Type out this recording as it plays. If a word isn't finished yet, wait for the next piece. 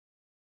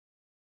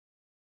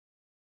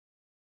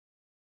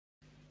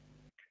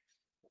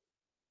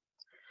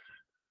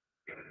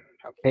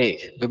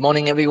Hey, good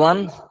morning,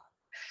 everyone,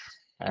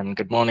 and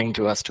good morning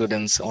to our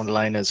students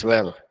online as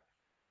well.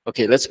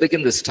 Okay, let's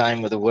begin this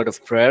time with a word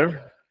of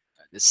prayer.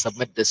 Let's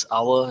submit this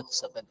hour,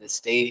 submit this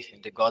day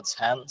into God's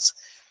hands.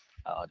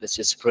 Let's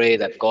just pray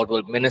that God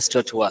will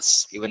minister to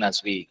us even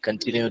as we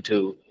continue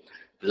to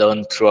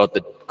learn throughout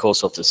the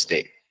course of this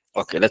day.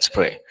 Okay, let's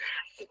pray.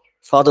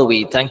 Father,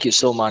 we thank you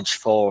so much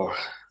for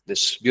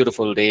this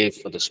beautiful day,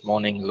 for this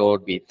morning,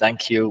 Lord. We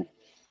thank you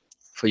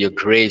for your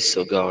grace,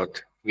 oh God.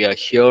 We are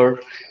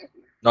here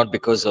not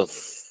because of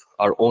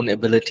our own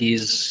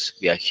abilities.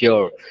 We are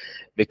here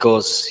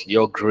because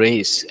your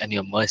grace and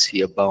your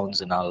mercy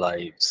abounds in our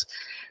lives.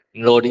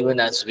 Lord, even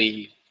as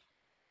we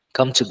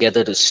come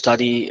together to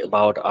study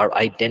about our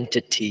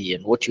identity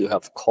and what you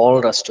have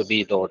called us to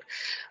be, Lord,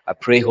 I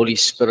pray, Holy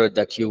Spirit,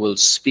 that you will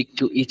speak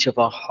to each of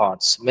our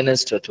hearts,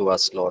 minister to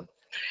us, Lord.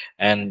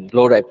 And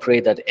Lord, I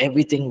pray that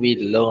everything we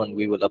learn,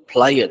 we will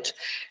apply it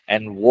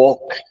and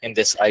walk in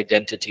this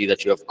identity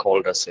that you have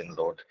called us in,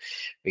 Lord.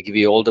 We give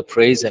you all the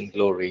praise and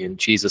glory. In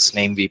Jesus'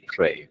 name we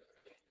pray.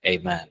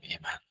 Amen.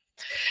 Amen.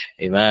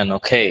 Amen.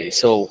 Okay,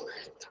 so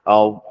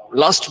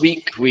last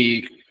week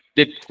we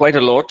did quite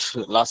a lot.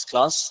 Last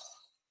class,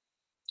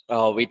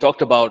 we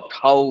talked about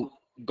how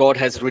God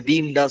has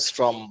redeemed us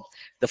from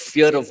the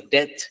fear of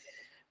death.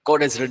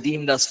 God has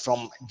redeemed us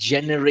from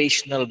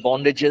generational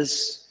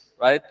bondages,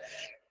 right?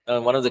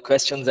 One of the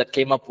questions that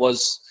came up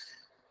was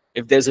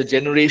if there's a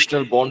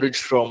generational bondage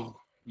from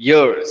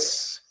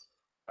years,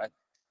 right?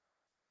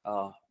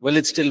 Will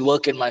it still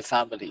work in my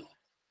family?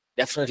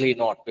 Definitely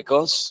not,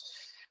 because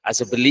as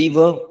a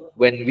believer,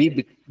 when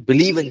we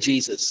believe in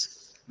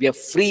Jesus, we are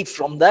free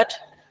from that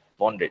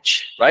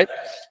bondage, right?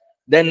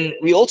 Then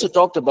we also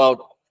talked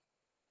about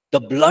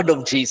the blood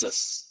of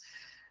Jesus,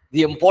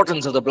 the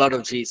importance of the blood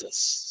of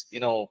Jesus.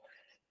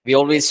 We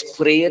always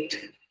pray it,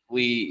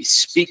 we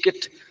speak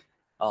it,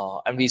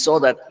 and we saw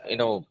that,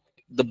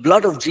 the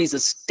blood of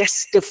Jesus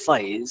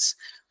testifies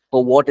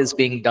for what is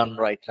being done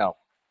right now.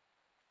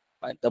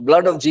 Right? The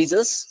blood of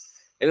Jesus,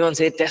 everyone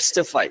say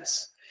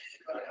testifies.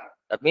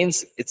 That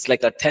means it's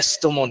like a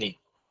testimony.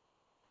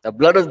 The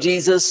blood of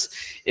Jesus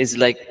is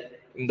like,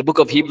 in the book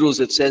of Hebrews,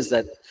 it says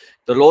that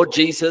the Lord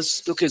Jesus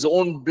took his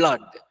own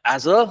blood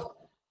as a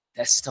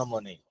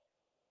testimony.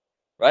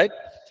 Right?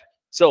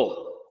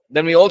 So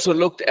then we also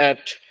looked at,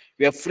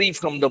 we are free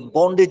from the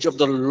bondage of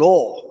the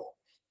law.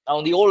 Now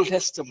in the Old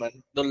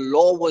Testament, the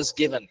law was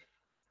given.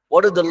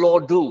 What did the law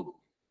do?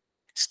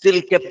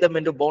 Still kept them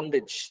into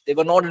bondage. They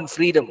were not in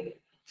freedom.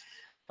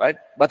 Right?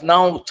 But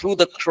now through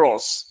the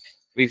cross,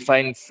 we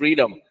find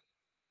freedom.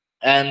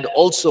 And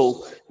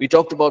also, we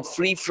talked about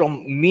free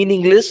from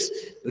meaningless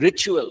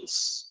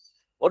rituals.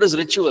 What is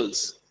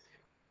rituals?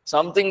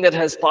 Something that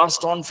has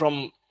passed on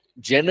from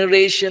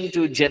generation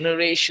to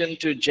generation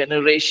to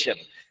generation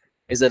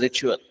is a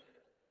ritual.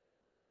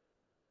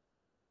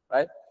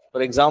 Right?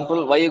 For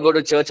example, why you go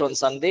to church on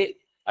Sunday?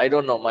 I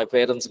don't know. My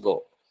parents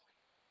go.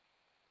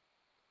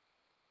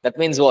 That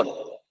means what?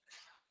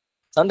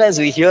 Sometimes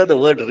we hear the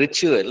word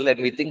ritual and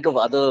we think of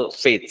other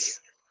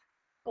faiths.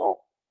 Oh,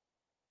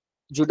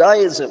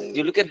 Judaism,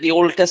 you look at the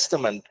Old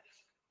Testament,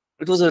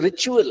 it was a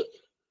ritual,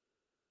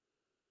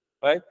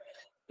 right?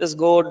 Just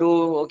go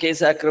do, okay,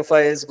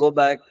 sacrifice, go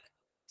back,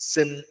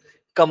 sin,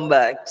 come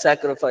back,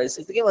 sacrifice.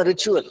 It became a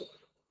ritual.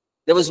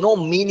 There was no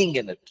meaning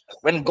in it.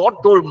 When God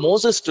told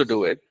Moses to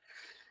do it,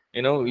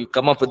 you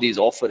come up with these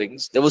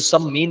offerings, there was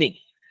some meaning.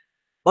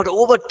 But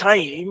over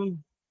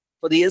time,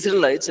 for the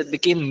Israelites, it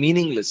became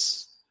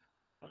meaningless.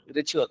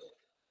 Ritual.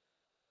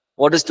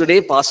 What is today?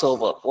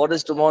 Passover. What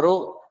is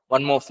tomorrow?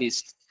 One more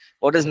feast.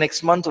 What is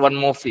next month? One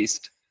more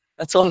feast.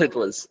 That's all it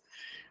was.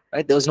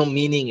 Right? There was no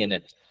meaning in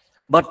it.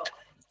 But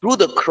through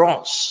the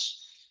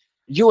cross,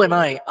 you and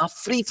I are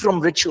free from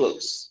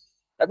rituals.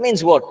 That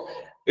means what?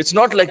 It's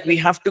not like we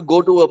have to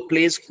go to a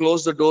place,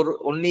 close the door,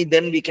 only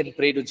then we can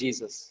pray to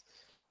Jesus.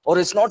 Or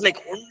it's not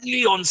like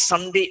only on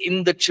Sunday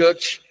in the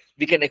church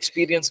we can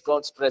experience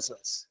God's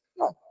presence.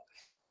 No.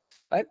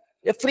 Right?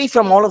 You're free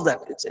from all of that.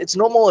 It's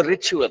no more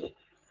ritual.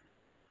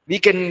 We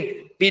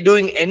can be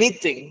doing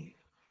anything,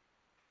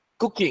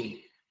 cooking.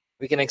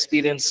 We can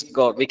experience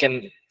God.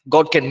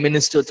 God can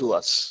minister to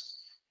us.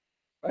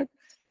 Right?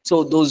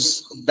 So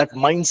that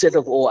mindset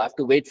of, I have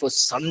to wait for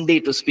Sunday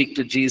to speak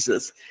to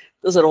Jesus,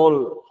 those are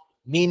all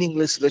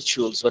meaningless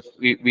rituals, but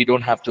we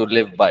don't have to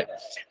live by.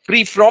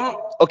 Free from,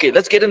 okay,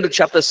 let's get into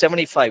chapter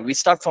 75. We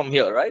start from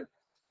here, right?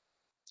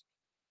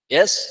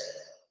 Yes?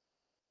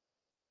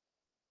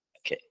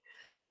 Okay.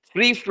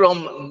 Free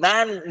from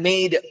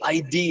man-made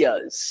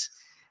ideas.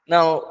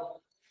 Now,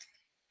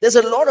 there's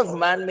a lot of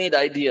man-made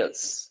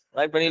ideas,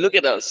 right? When you look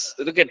at us,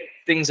 look at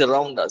things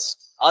around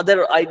us. Are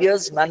there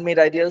ideas, man-made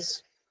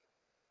ideas?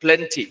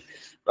 Plenty,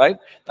 right?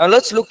 Now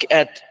let's look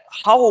at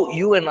how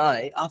you and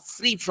I are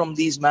free from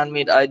these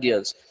man-made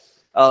ideas.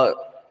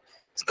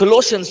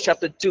 Colossians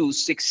chapter 2,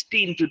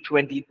 16 to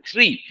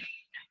 23.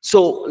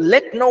 So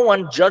let no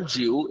one judge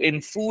you in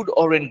food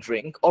or in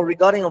drink, or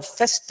regarding a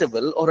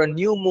festival or a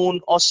new moon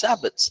or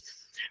Sabbaths,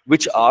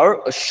 which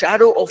are a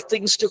shadow of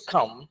things to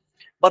come,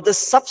 but the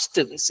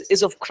substance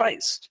is of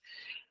Christ.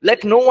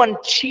 Let no one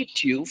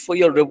cheat you for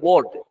your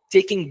reward,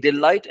 taking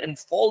delight in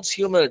false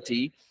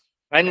humility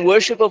and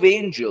worship of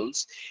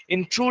angels,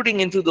 intruding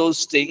into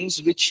those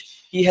things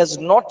which he has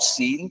not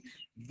seen,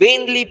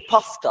 vainly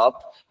puffed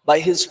up by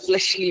his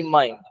fleshly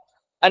mind,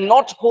 and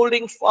not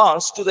holding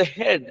fast to the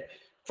head,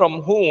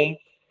 from whom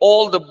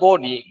all the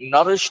body,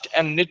 nourished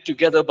and knit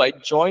together by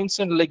joints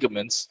and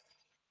ligaments,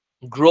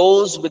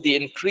 grows with the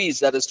increase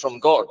that is from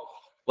God.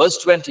 Verse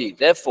 20,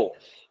 therefore,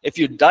 if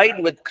you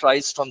died with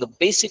Christ from the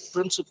basic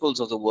principles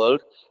of the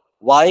world,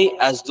 why,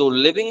 as though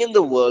living in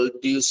the world,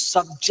 do you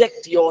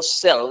subject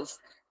yourself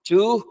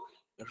to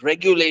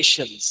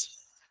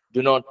regulations?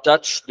 Do not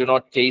touch, do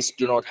not taste,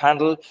 do not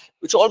handle,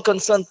 which all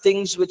concern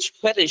things which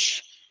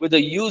perish with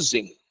the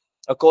using,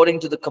 according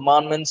to the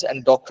commandments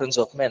and doctrines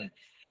of men.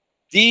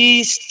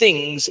 These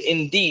things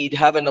indeed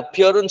have an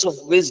appearance of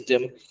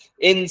wisdom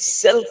in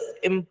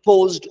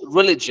self-imposed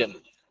religion,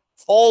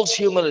 false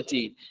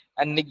humility,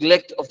 and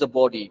neglect of the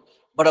body,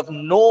 are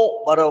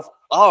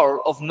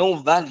of no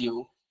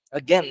value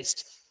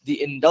against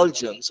the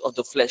indulgence of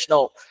the flesh.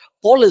 Now,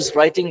 Paul is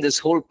writing this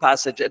whole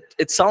passage.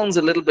 It sounds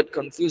a little bit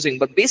confusing,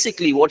 but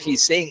basically what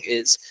he's saying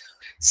is,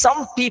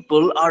 some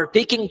people are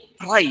taking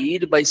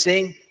pride by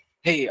saying,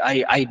 hey,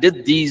 I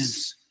did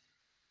these,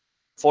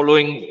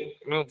 following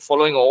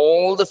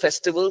all the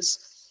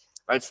festivals.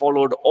 I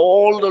followed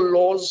all the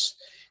laws.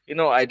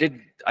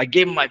 I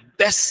gave my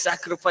best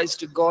sacrifice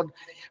to God,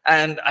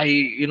 and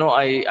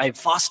I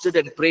fasted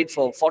and prayed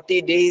for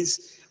 40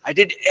 days. I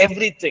did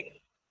everything.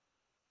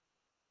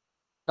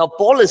 Now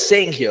Paul is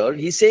saying here,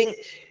 he's saying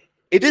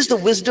it is the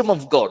wisdom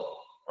of God,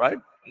 right?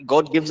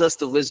 God gives us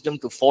the wisdom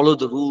to follow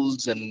the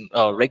rules and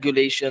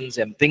regulations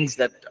and things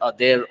that are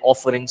there,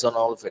 offerings and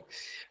all of it.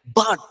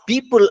 But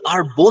people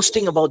are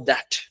boasting about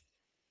that,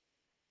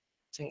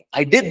 saying,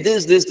 I did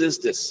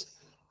this.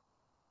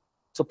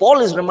 So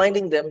Paul is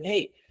reminding them,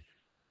 hey,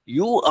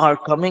 you are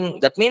coming,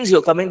 that means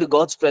you're coming to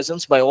God's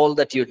presence by all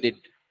that you did.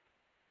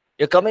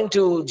 You're coming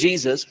to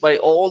Jesus by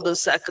all the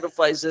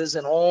sacrifices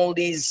and all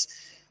these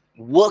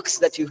works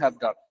that you have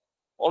done.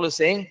 Paul is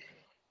saying,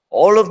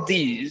 all of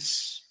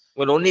these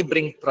will only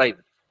bring pride.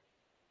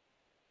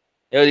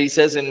 Here he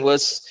says in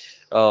the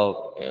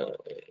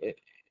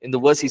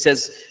verse he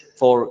says,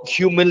 for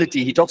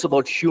humility, he talks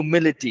about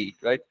humility,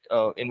 right?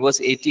 In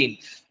verse 18,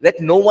 let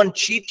no one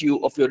cheat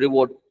you of your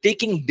reward,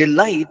 taking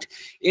delight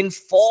in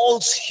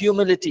false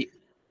humility.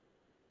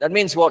 That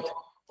means what?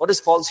 What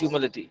is false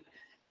humility?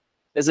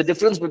 There's a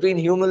difference between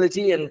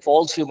humility and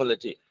false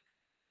humility.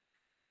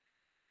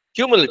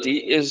 Humility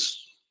is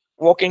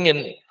walking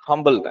in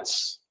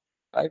humbleness,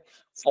 right?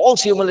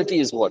 False humility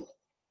is what?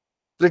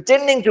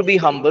 Pretending to be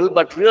humble,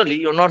 but really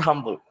you're not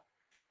humble,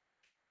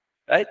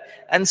 right?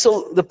 And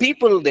so the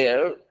people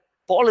there,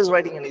 Paul is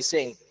writing and he's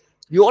saying,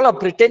 you all are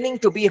pretending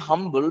to be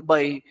humble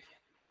by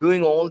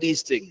doing all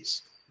these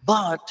things,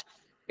 but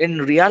in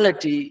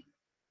reality,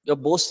 you're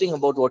boasting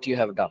about what you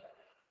have done.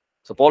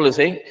 So Paul is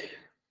saying,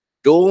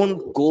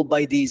 don't go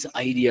by these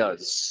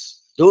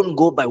ideas. Don't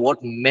go by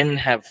what men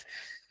have,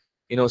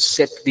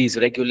 set these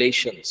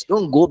regulations.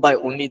 Don't go by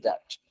only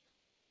that.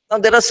 Now,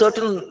 there are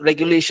certain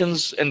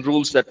regulations and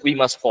rules that we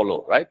must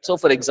follow, right? So,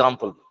 for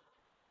example,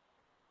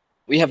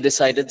 we have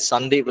decided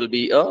Sunday will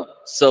be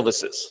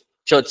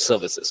church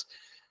services,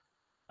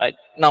 right?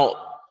 Now,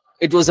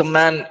 it was a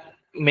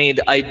man-made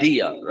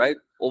idea, right?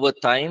 Over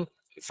time,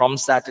 from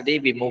Saturday,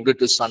 we moved it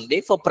to Sunday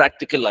for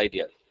practical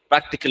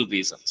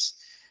reasons.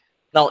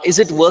 Now, is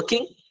it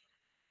working?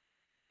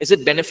 Is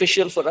it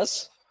beneficial for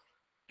us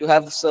to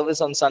have service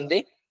on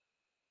Sunday?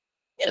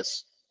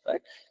 Yes,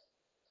 right?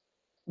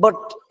 But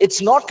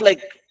it's not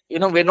like,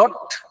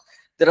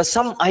 there are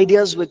some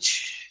ideas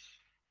which,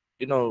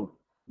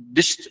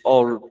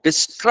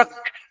 destruct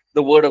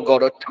the word of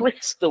God or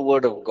twist the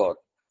word of God.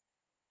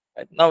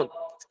 Right? Now,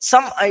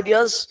 some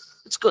ideas,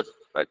 it's good,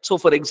 right? So,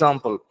 for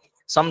example,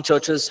 some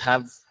churches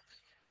have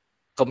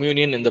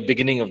communion in the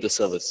beginning of the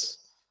service.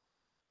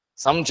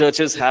 Some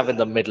churches have in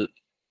the middle.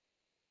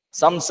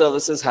 Some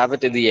services have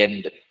it in the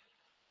end.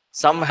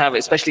 Some have,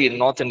 especially in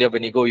North India,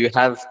 when you go, you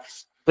have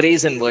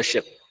praise and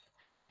worship,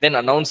 then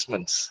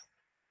announcements,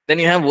 then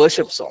you have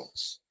worship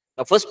songs.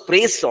 Now, first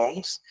praise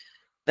songs,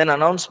 then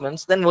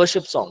announcements, then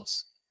worship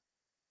songs.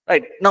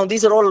 Right? Now,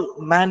 these are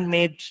all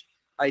man-made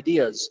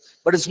ideas,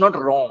 but it's not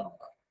wrong.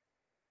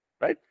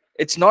 Right?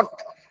 It's not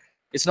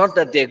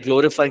that they're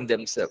glorifying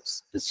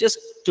themselves. It's just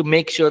to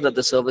make sure that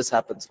the service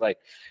happens right.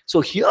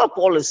 So here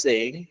Paul is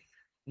saying,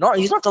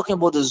 he's not talking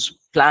about this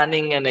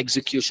planning and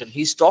execution.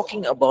 He's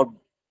talking about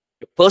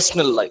your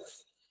personal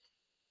life.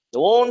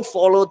 Don't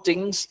follow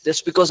things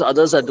just because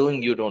others are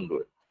doing, you don't do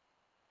it.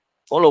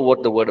 Follow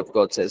what the word of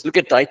God says. Look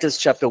at Titus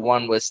chapter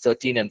 1, verse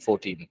 13 and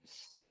 14.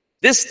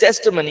 This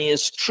testimony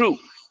is true.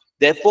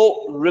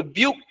 Therefore,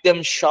 rebuke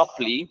them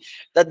sharply,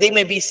 that they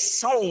may be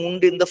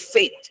sound in the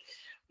faith,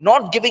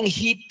 not giving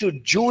heed to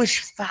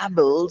Jewish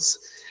fables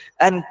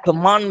and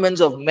commandments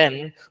of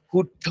men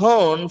who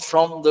turn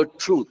from the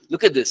truth.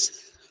 Look at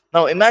this.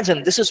 Now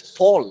imagine, this is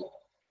Paul.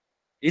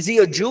 Is he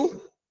a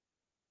Jew?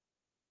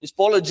 Is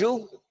Paul a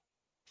Jew?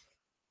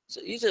 So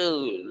he's a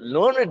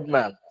learned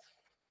man,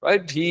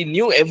 right? He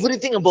knew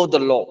everything about the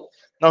law.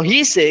 Now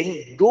he's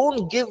saying,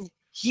 don't give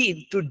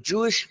heed to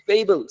Jewish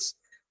fables.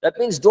 That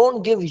means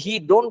don't give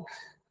heed, don't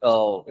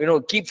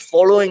keep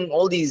following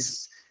all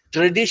these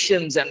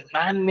traditions and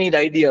man-made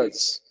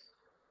ideas.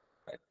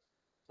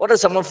 What are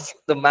some of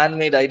the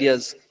man-made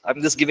ideas?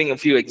 I'm just giving a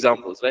few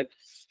examples, right?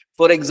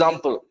 For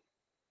example,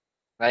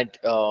 right,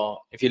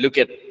 if you look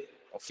at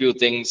a few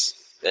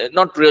things,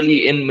 not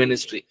really in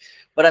ministry,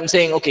 but I'm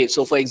saying, okay,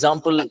 so for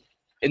example,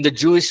 in the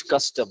Jewish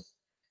custom,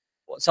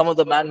 some of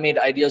the man-made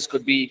ideas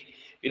could be,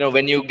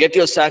 when you get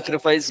your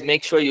sacrifice,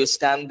 make sure you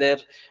stand there,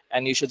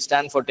 and you should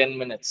stand for 10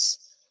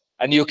 minutes,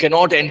 and you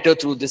cannot enter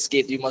through this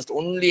gate, you must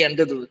only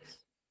enter through.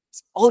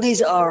 All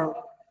these are,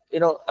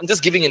 I'm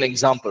just giving an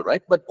example,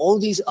 right? But all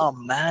these are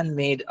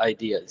man-made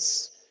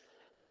ideas,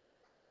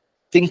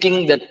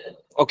 thinking that,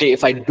 okay,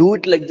 if I do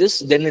it like this,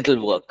 then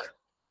it'll work.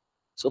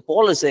 So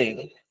Paul is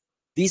saying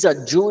these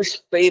are Jewish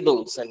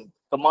fables and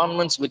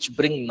commandments which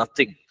bring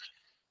nothing.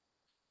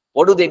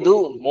 What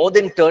do? More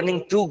than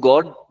turning to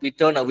God, we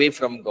turn away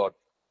from God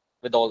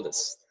with all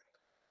this,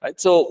 right?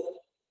 So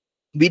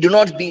we do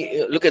not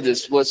be, look at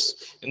this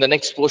verse in the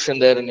next portion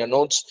there in your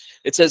notes.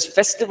 It says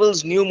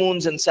festivals, new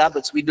moons, and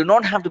Sabbaths. We do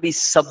not have to be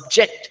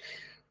subject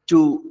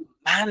to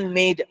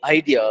man-made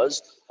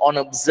ideas on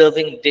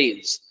observing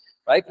days,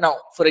 right? Now,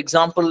 for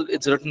example,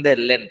 it's written there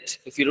Lent.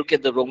 If you look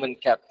at the Roman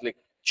Catholic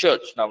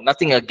Church, now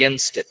nothing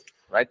against it,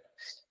 right?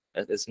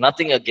 There's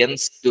nothing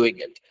against doing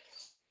it.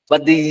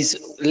 But these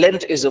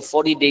Lent is a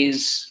 40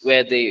 days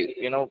where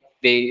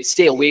they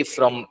stay away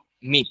from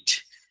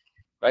meat,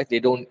 right?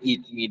 They don't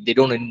eat meat. They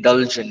don't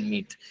indulge in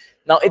meat.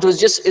 Now, it's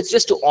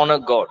just to honor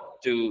God.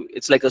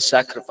 It's like a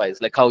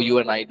sacrifice, like how you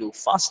and I do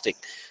fasting,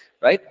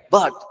 right?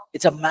 But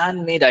it's a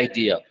man-made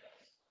idea,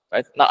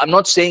 right? Now, I'm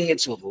not saying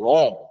it's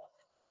wrong.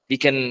 We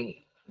can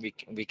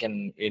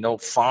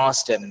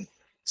fast and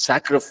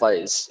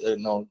sacrifice,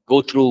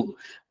 go through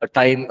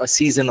a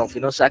season of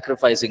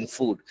sacrificing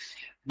food,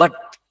 but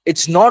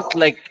it's not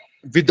like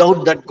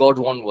without that God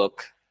won't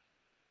work.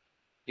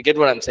 You get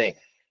what I'm saying,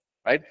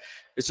 right?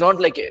 It's not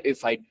like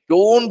if I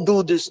don't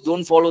do this,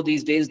 don't follow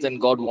these days, then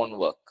God won't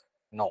work.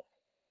 No.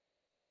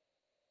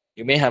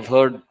 You may have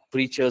heard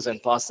preachers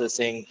and pastors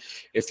saying,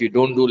 if you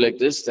don't do like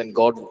this, then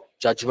God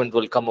judgment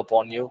will come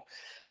upon you.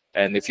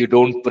 And if you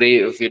don't pray,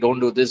 if you don't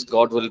do this,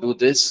 God will do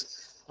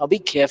this. Now be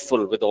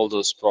careful with all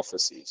those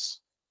prophecies,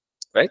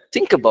 right?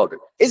 Think about it.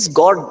 Does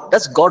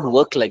God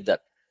work like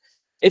that?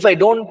 If I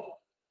don't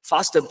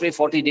fast and pray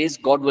 40 days,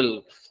 God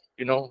will,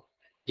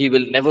 he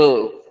will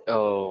never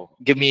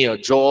give me a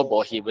job,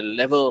 or he will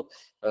never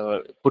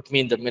put me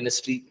in the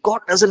ministry.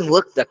 God doesn't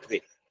work that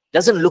way.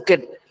 Doesn't look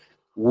at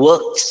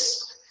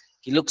works.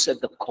 He looks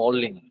at the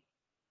calling.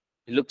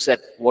 He looks at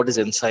what is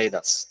inside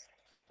us,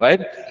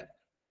 right?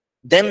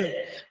 Then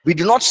we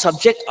do not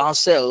subject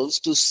ourselves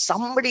to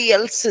somebody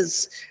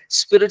else's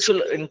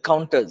spiritual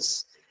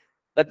encounters.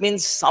 That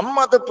means some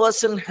other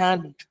person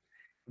had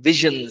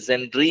visions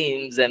and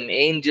dreams and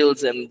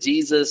angels and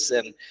Jesus.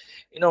 And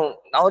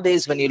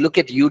nowadays when you look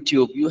at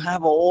YouTube, you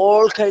have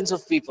all kinds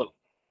of people.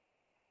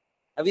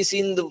 Have you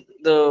seen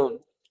the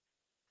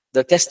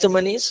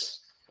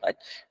testimonies? Right?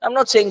 I'm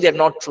not saying they're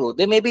not true.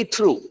 They may be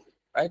true,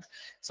 right?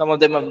 Some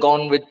of them have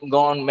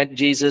gone, met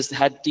Jesus,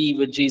 had tea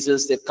with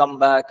Jesus, they've come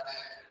back,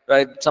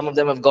 right? Some of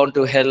them have gone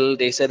to hell,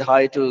 they said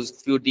hi to a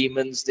few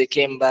demons, they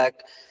came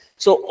back.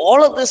 So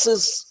all of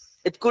this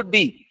it could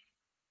be,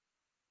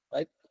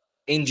 right?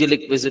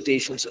 Angelic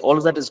visitations, all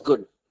of that is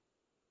good.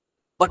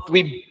 But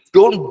we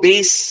don't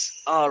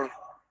base our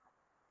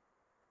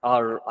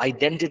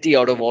identity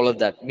out of all of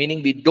that.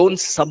 Meaning we don't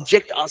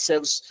subject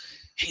ourselves,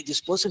 hey,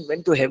 this person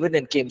went to heaven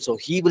and came, so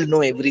he will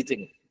know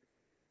everything.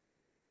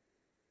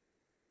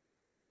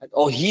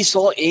 Or he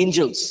saw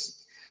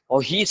angels,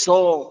 or he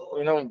saw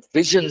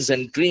visions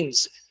and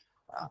dreams.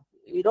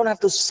 You don't have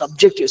to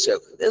subject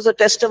yourself. There's a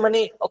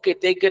testimony, okay,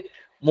 take it,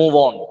 move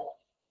on,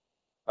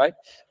 right?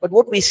 But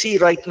what we see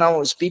right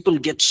now is people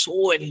get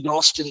so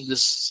engrossed in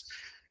this,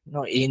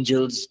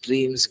 angels,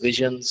 dreams,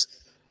 visions.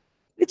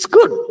 It's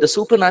good. The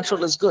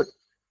supernatural is good,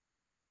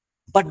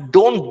 but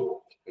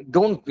don't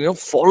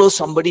follow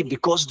somebody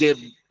because they're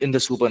in the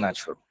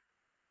supernatural.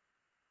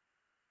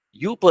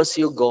 You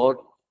pursue God.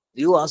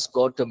 You ask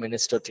God to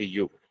minister to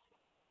you.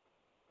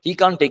 He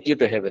can't take you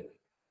to heaven.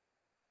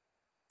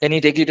 Can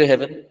he take you to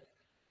heaven?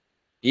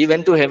 He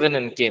went to heaven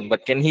and came,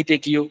 but can he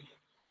take you?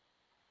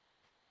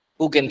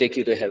 Who can take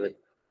you to heaven?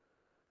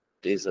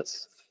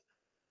 Jesus.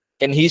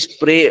 Can he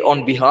pray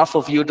on behalf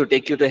of you to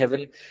take you to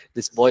heaven?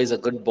 This boy is a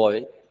good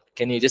boy.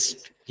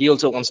 He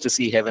also wants to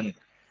see heaven.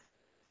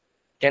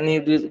 Can he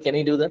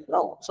do that?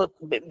 No. So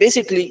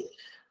basically,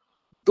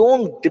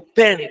 don't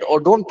depend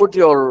or don't put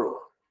your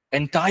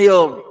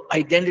entire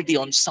identity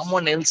on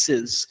someone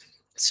else's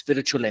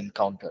spiritual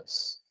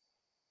encounters.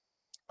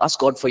 Ask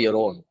God for your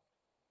own.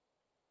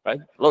 Right?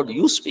 Lord,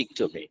 you speak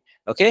to me.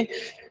 Okay?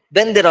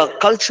 Then there are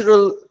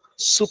cultural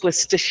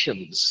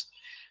superstitions,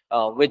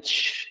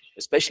 which,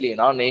 especially in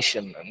our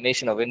nation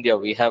of India,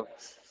 we have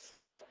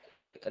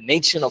a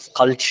nation of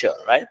culture,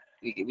 right?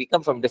 We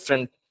come from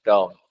different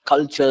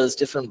cultures,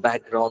 different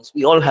backgrounds.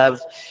 We all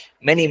have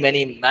many,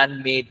 many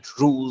man-made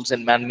rules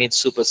and man-made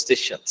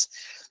superstitions.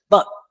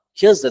 But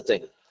here's the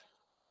thing.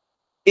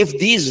 If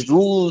these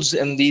rules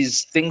and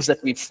these things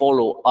that we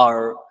follow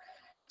are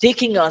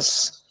taking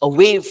us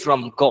away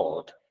from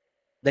God,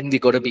 then we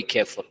got to be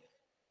careful.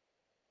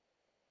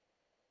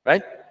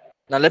 Right?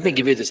 Now, let me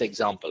give you this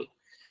example.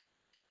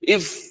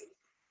 If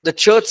the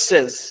church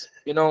says,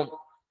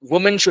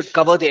 women should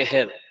cover their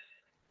hair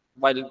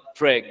while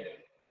praying,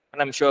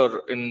 and I'm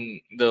sure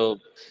in the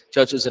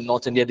churches in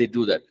North India they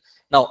do that.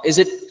 Now, is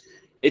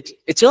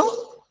it's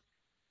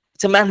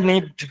a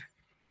man-made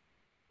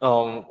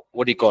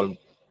what do you call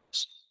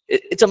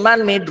it's a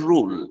man-made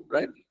rule,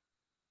 right?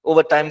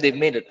 Over time they've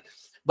made it,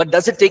 but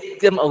does it take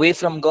them away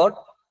from God?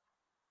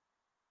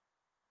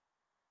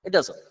 It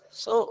doesn't.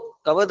 So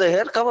cover the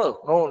hair, cover,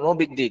 no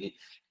big deal.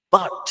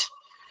 But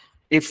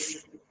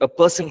if a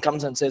person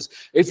comes and says,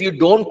 if you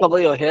don't cover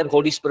your hair,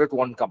 Holy Spirit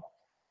won't come.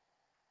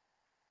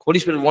 Holy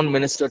Spirit won't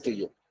minister to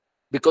you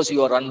because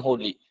you are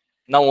unholy.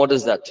 Now what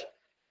is that?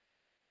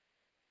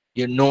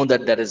 You know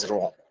that is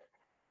wrong.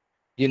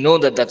 You know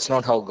that that's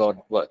not how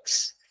God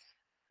works,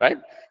 right?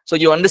 So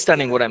you're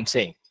understanding what I'm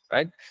saying,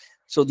 right?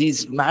 So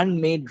these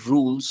man-made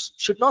rules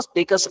should not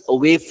take us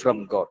away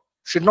from God,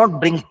 should not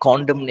bring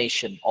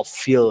condemnation or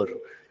fear,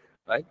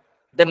 right?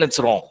 Then it's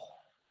wrong.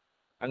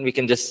 And we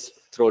can just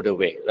throw it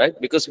away, right?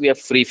 Because we are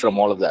free from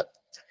all of that.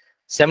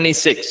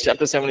 76,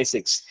 chapter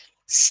 76.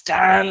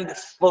 Stand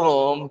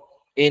firm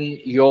in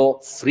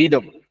your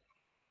freedom.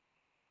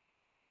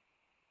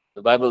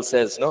 The Bible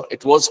says, no,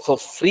 it was for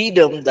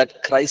freedom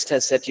that Christ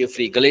has set you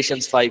free.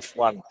 Galatians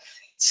 5:1.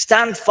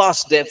 Stand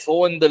fast,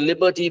 therefore, in the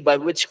liberty by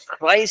which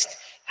Christ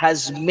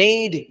has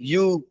made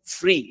you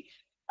free,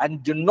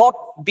 and do not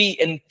be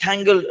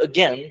entangled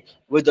again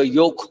with the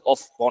yoke of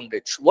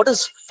bondage. What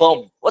is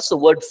firm? What's the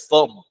word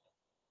firm?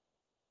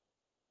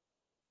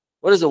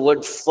 What does the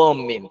word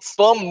firm mean?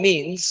 Firm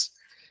means,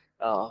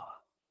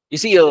 you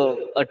see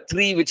a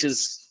tree which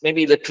is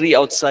maybe the tree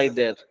outside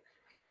there.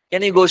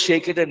 Can you go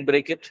shake it and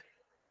break it?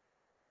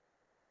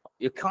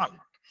 You can't,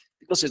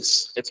 because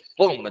it's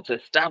firm, it's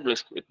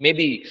established. It may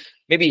be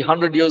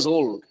 100 years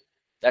old,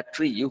 that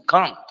tree. You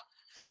can't.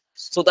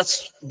 So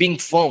that's being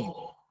firm,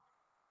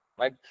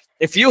 right?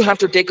 If you have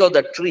to take out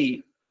that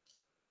tree,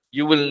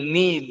 you will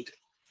need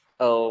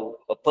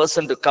a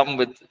person to come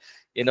with,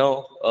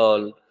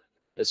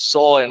 a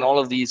saw and all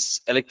of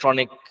these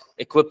electronic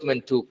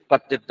equipment to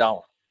cut it down.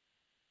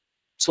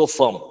 So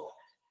firm.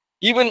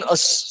 Even a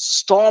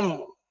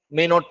storm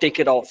may not take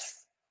it off.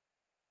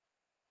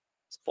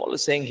 Paul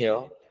is saying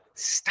here,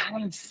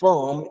 stand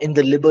firm in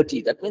the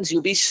liberty. That means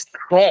you be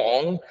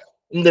strong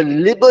in the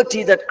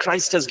liberty that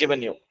Christ has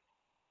given you.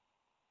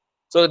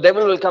 So the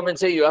devil will come and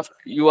say,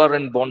 you are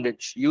in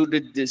bondage. You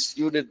did this,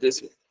 you did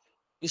this.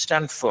 You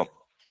stand firm.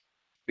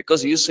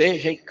 Because you say,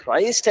 hey,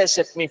 Christ has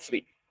set me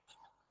free.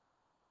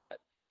 It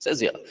says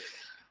here.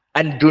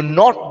 And do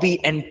not be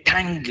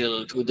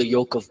entangled with the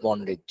yoke of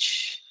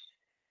bondage.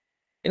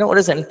 You know what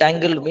does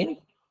entangled mean?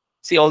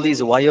 See all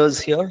these wires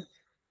here,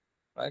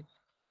 right?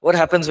 What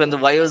happens when the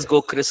wires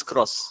go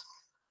crisscross?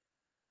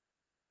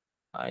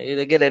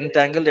 They get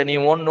entangled and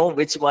you won't know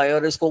which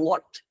wire is for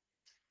what.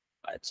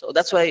 Right? So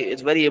that's why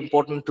it's very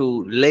important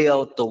to lay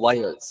out the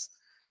wires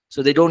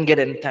so they don't get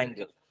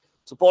entangled.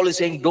 So Paul is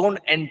saying, don't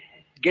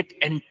get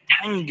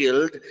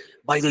entangled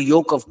by the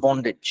yoke of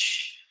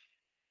bondage.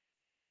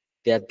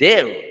 They are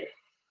there,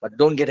 but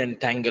don't get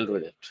entangled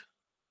with it.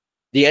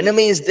 The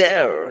enemy is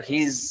there.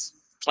 He's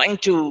trying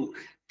to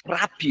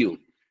trap you.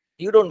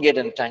 You don't get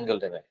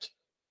entangled in it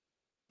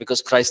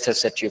because Christ has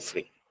set you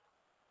free.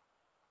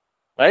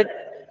 Right?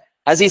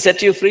 Has he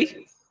set you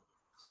free?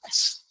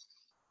 Yes.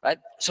 Right?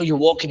 So you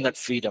walk in that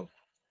freedom.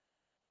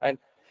 Right?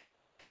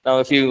 Now,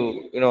 if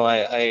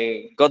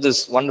I got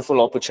this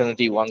wonderful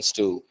opportunity once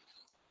to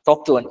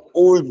talk to an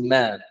old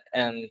man,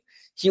 and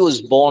he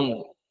was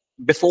born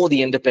before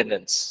the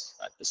independence.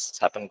 This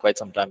happened quite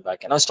some time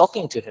back. And I was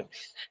talking to him,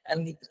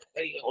 and he's a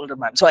very older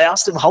man. So I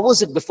asked him, how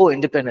was it before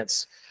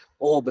independence?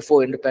 Oh,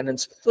 before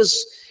independence,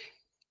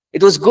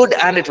 it was good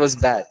and it was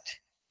bad.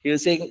 He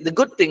was saying the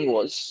good thing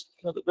was,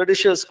 the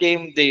Britishers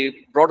came,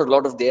 they brought a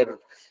lot of their,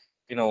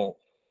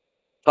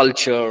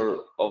 culture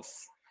of,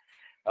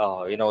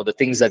 the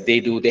things that they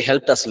do. They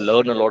helped us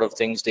learn a lot of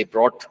things. They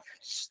brought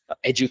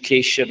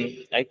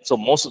education, right? So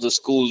most of the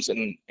schools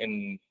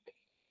in,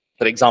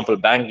 for example,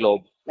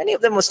 Bangalore, many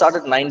of them were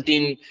started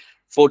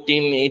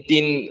 1914,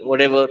 18,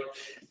 whatever,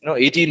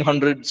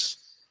 1800s.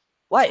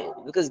 Why?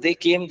 Because they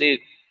came, they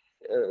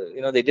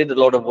did a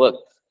lot of work.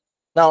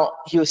 Now,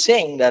 he was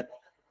saying that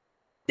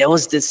there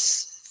was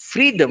this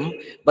freedom,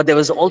 but there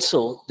was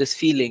also this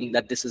feeling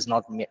that this is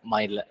not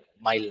my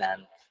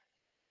land.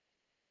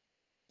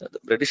 The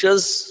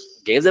Britishers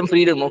gave them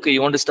freedom. Okay,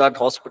 you want to start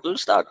hospital,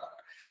 start.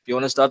 If you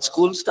want to start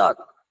school, start.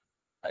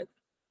 Right?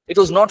 It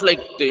was not like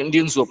the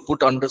Indians were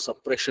put under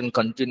suppression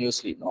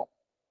continuously. No.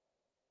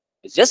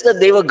 It's just that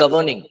they were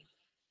governing.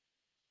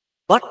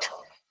 But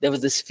there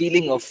was this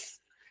feeling of,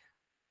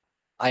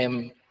 I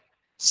am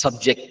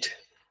subject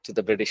to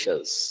the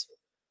Britishers.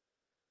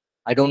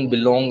 I don't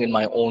belong in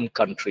my own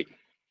country.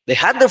 They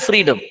had the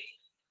freedom,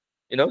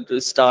 to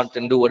start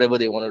and do whatever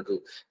they want to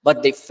do.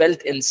 But they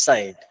felt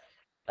inside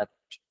that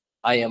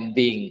I am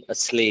being a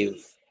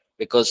slave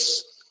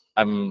because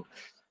I'm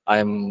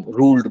I'm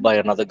ruled by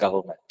another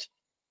government.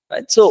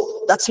 Right?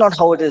 So that's not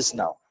how it is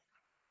now.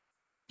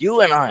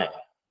 You and I,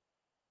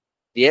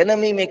 the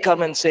enemy may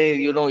come and say,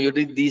 you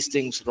did these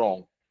things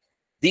wrong.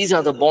 These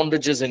are the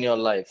bondages in your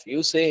life.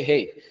 You say,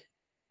 hey,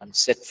 I'm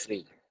set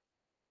free.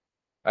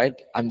 Right?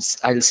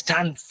 I'll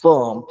stand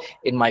firm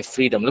in my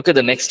freedom. Look at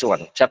the next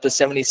one, chapter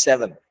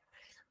 77.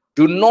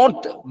 Do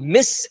not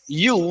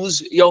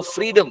misuse your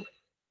freedom.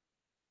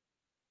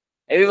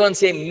 Everyone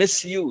say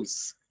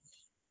misuse.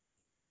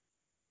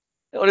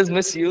 What is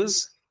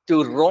misuse?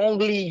 To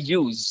wrongly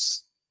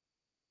use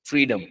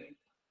freedom.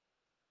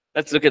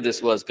 Let's look at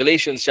this verse.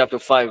 Galatians chapter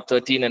 5,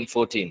 13 and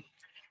 14.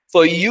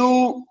 For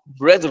you,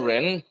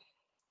 brethren,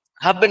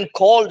 have been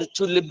called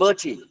to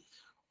liberty.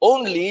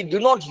 Only do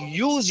not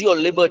use your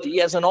liberty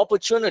as an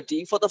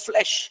opportunity for the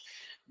flesh,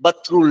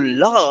 but through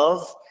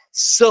love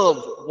serve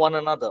one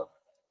another.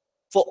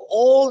 For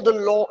all the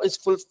law is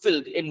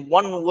fulfilled in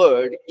one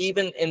word,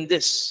 even in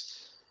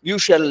this: you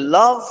shall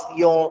love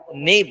your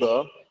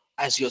neighbor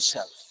as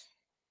yourself.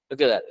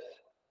 Look at that.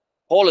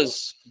 Paul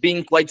is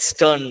being quite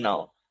stern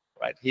now,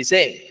 right? He's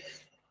saying,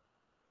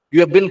 you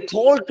have been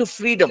called to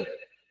freedom.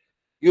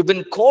 You've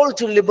been called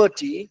to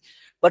liberty,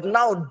 but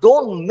now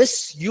don't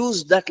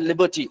misuse that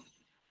liberty.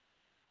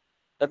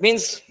 That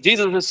means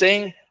Jesus is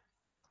saying,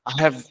 I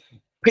have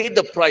paid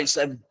the price.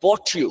 I've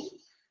bought you.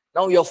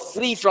 Now you're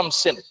free from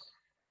sin.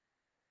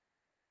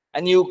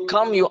 And you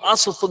come, you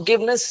ask for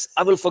forgiveness,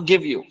 I will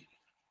forgive you.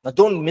 Now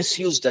don't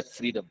misuse that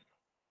freedom.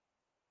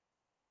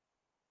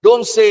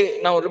 Don't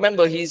say, now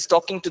remember, he's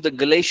talking to the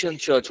Galatian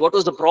church. What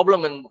was the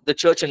problem in the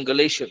church in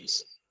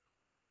Galatians?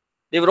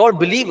 They were all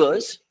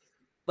believers,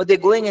 but they're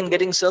going and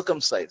getting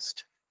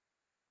circumcised.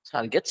 So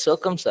I'll get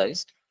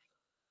circumcised,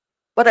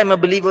 but I'm a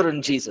believer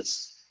in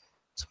Jesus.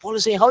 So Paul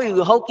is saying,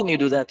 how can you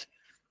do that?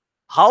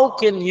 How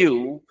can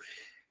you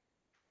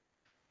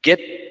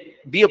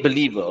be a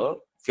believer?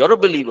 If you're a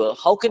believer,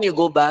 how can you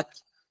go back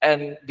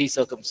and be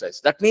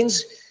circumcised? That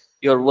means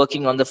you're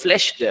working on the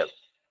flesh there.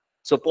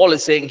 So Paul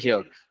is saying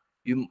here,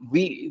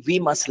 we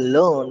must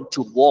learn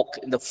to walk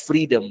in the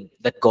freedom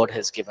that God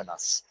has given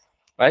us,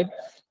 right?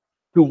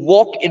 To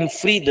walk in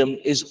freedom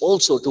is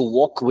also to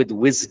walk with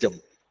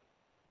wisdom,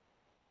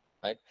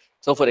 right?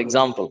 So for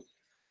example,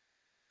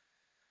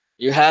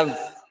 you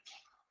have,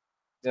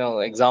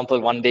 example,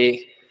 one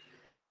day,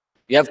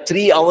 you have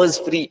 3 hours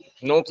free,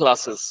 no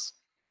classes.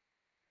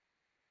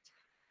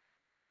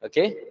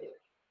 Okay?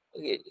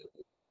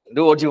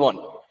 Do what you want.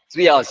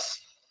 3 hours.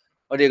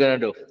 What are you going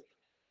to do?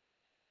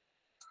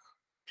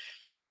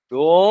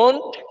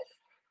 Don't,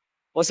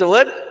 what's the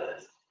word?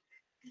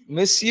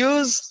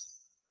 Misuse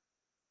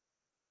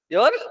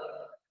your.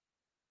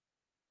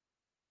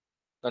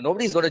 Now,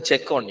 nobody's going to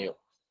check on you.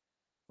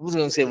 Who's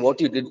going to say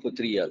what you did for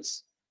 3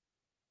 years?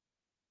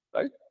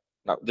 Right?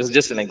 Now, this is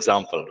just an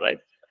example, right?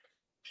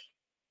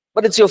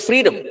 But it's your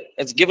freedom.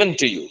 It's given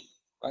to you.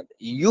 Right?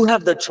 You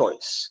have the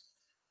choice.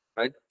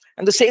 Right?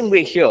 And the same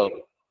way here,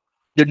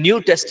 the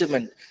New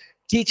Testament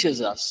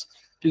teaches us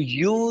to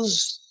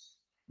use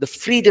the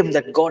freedom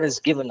that God has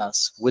given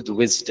us with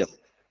wisdom,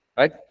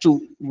 right?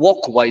 To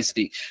walk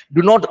wisely.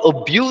 Do not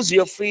abuse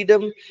your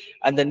freedom.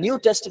 And the New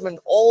Testament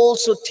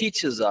also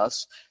teaches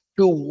us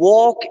to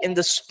walk in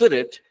the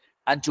Spirit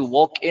and to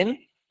walk in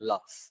love.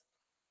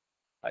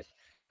 Right?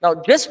 Now,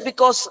 just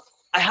because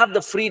I have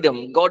the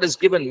freedom God has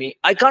given me,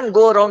 I can't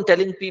go around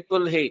telling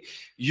people, hey,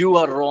 you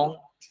are wrong.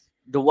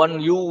 The one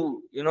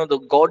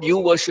the God you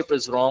worship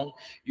is wrong.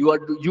 You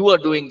are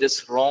doing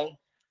this wrong.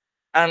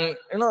 And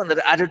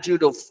the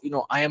attitude of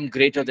I am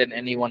greater than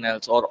anyone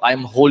else, or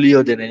I'm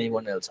holier than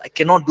anyone else. I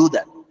cannot do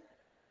that.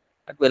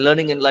 Right? We're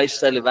learning in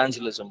lifestyle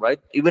evangelism, right?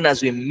 Even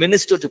as we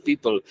minister to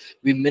people,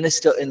 we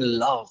minister in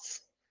love,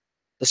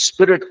 the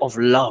spirit of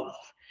love,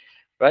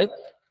 right?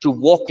 To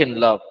walk in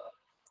love.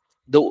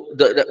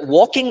 The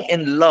walking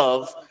in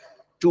love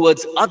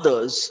towards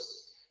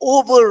others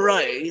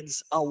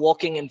overrides our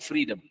walking in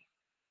freedom.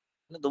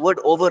 The word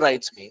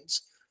overrides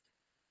means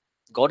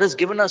God has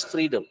given us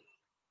freedom,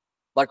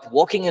 but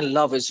walking in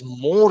love is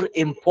more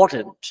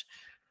important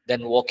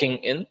than walking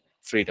in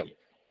freedom.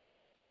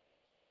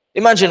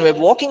 Imagine we're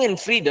walking in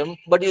freedom,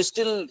 but we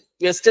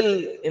are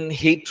still in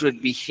hatred.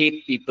 We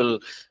hate people.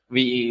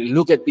 We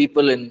look at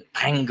people in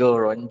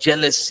anger and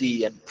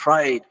jealousy and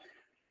pride.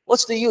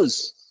 What's the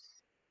use?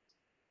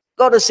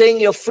 God is saying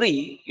you're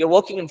free, you're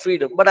walking in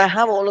freedom, but I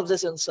have all of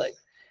this inside.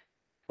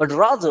 But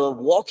rather,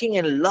 walking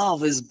in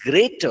love is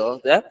greater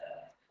than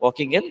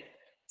walking in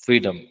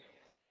freedom.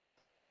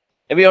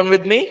 Everyone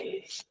with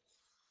me?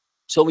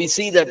 So we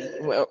see that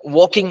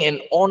walking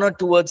in honor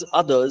towards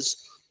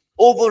others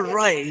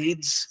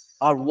overrides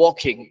our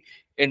walking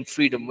in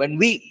freedom. When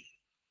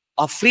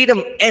our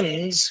freedom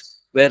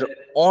ends where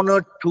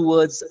honor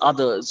towards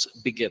others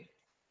begin.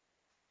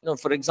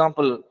 For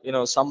example,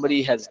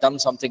 somebody has done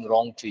something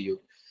wrong to you,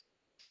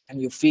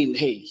 and you feel,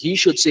 hey, he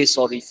should say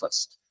sorry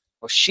first,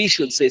 or she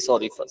should say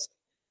sorry first.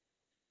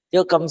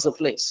 Here comes the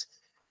place.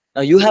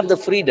 Now you have the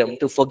freedom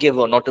to forgive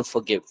or not to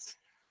forgive.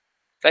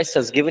 Christ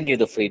has given you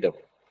the freedom,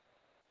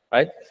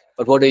 right?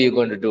 But what are you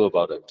going to do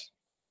about it?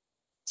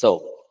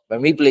 So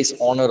when we place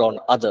honor on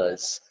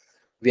others,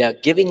 we are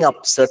giving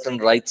up certain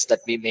rights that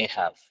we may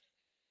have.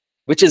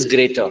 Which is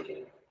greater?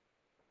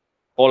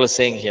 Paul is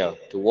saying here,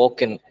 to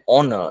walk in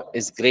honor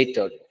is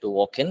greater to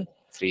walk in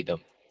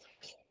freedom.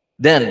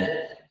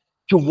 Then,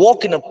 to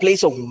walk in a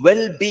place of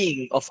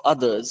well-being of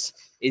others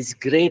is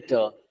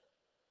greater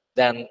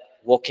than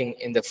walking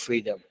in the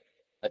freedom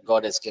that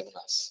God has given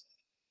us.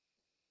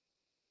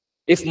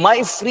 If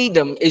my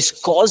freedom is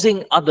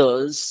causing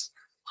others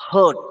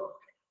hurt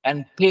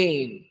and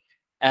pain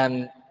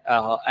and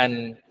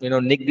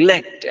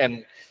neglect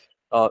and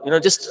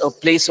just a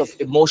place of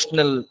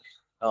emotional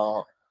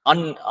uh,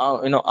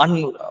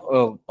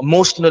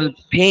 emotional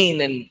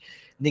pain and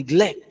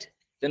neglect,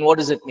 then what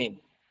does it mean?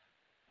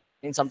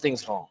 It means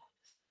something's wrong.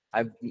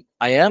 I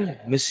I am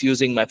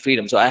misusing my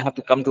freedom. So I have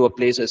to come to a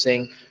place of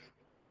saying,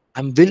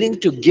 I'm willing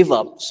to give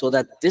up so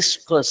that this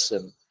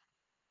person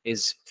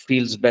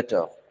feels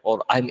better,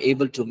 or I'm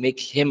able to make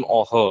him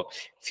or her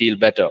feel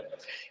better.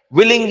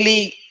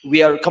 Willingly,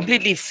 we are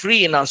completely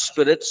free in our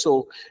spirit,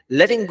 so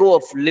letting go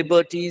of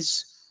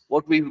liberties,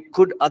 what we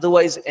could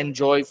otherwise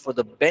enjoy for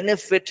the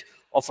benefit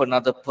of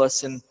another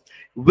person,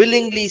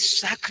 willingly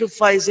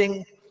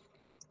sacrificing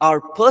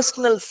our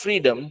personal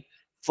freedom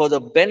for the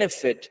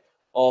benefit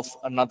of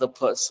another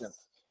person,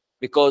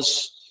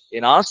 because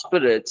in our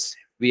spirits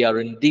we are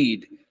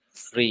indeed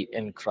free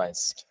in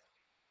Christ,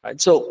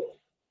 right? So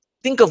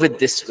think of it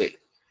this way.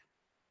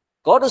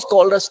 God has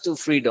called us to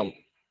freedom.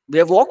 We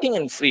are walking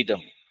in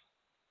freedom.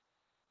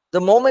 The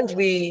moment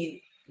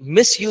we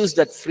misuse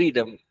that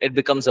freedom, it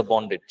becomes a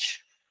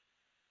bondage,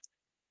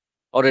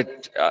 or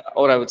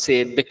I would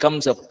say it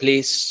becomes a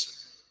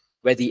place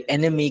where the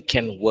enemy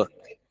can work.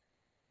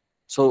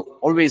 So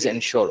always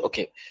ensure,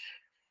 okay,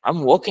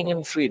 I'm walking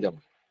in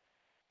freedom.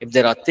 If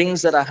there are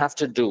things that I have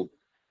to do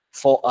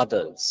for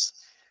others,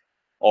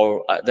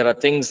 or there are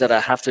things that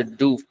I have to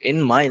do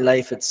in my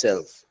life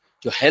itself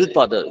to help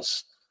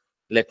others,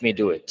 let me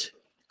do it,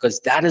 because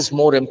that is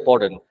more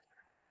important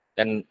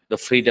than the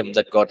freedom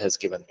that God has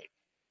given me.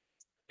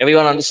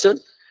 Everyone understood?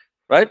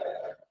 Right?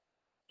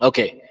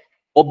 Okay.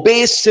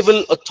 Obey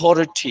civil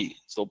authority.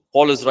 So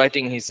Paul is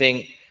writing, he's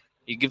saying,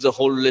 he gives a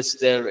whole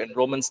list there in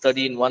Romans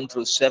 13, 1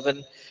 through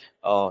 7.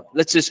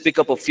 Let's just pick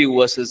up a few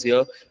verses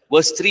here.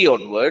 Verse 3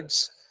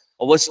 onwards,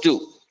 or verse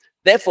 2.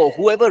 Therefore,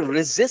 whoever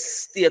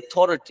resists the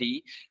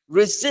authority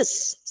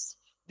resists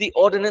the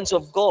ordinance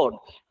of God,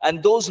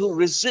 and those who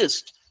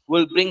resist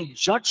will bring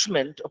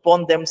judgment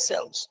upon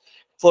themselves.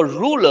 For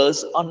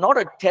rulers are not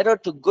a terror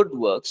to good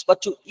works,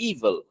 but to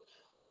evil.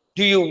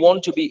 Do you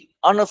want to be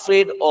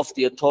unafraid of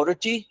the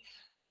authority?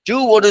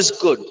 Do what is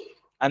good,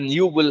 and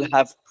you will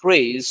have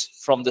praise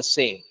from the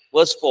same.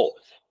 Verse 4.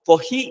 For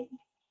he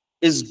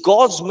is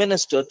God's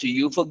minister to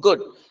you for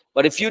good.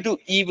 But if you do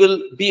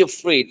evil, be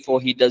afraid,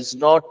 for he does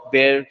not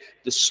bear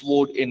the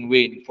sword in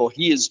vain. For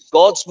he is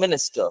God's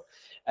minister,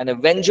 an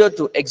avenger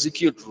to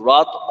execute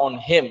wrath on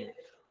him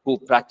who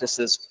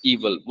practices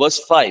evil. Verse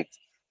 5.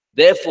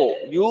 Therefore,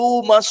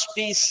 you must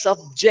be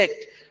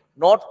subject,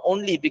 not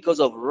only because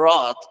of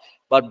wrath,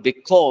 but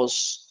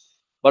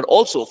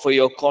also for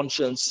your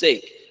conscience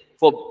sake.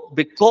 For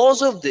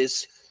because of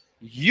this,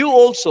 you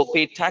also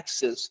pay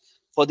taxes,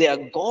 for they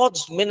are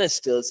God's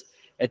ministers,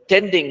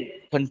 attending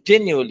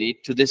continually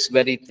to this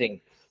very thing.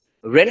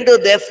 Render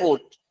therefore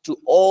to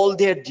all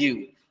their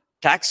due: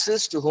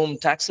 taxes to whom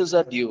taxes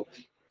are due,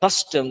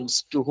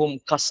 customs to whom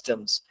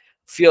customs,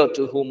 fear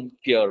to whom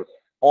fear,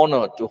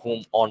 honor to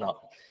whom honor.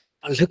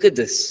 Now look at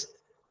this.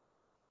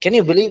 Can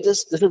you believe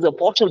this? This is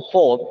Apostle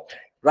Paul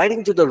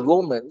writing to the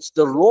Romans.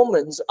 The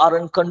Romans are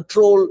in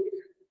control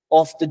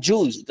of the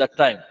Jews that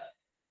time.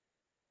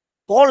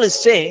 Paul is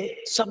saying,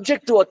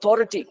 subject to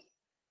authority.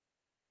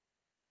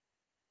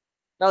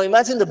 Now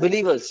imagine the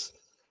believers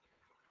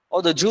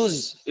or the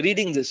Jews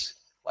reading this.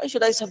 Why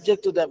should I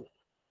subject to them?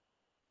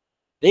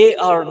 They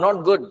are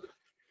not good.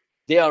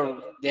 They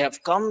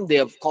have come, they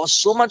have caused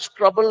so much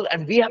trouble,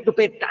 and we have to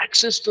pay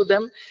taxes to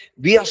them.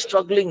 We are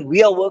struggling,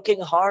 we are working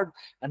hard,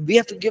 and we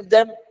have to give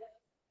them.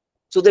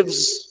 So there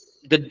was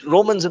the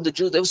Romans and the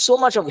Jews, there was so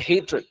much of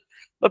hatred.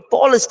 But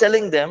Paul is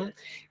telling them,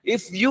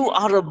 if you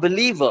are a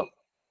believer,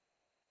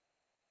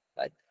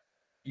 right,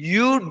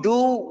 you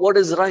do what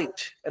is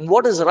right. And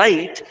what is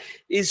right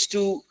is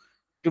to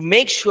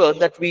make sure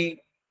that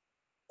we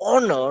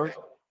honor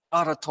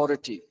our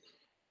authority.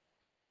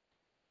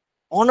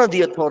 Honor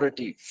the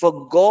authority.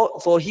 For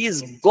God, for he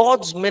is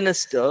God's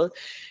minister,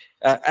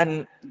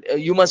 and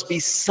you must be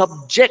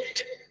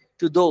subject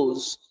to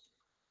those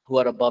who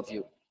are above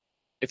you.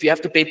 If you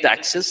have to pay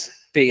taxes,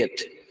 pay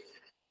it.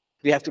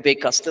 If you have to pay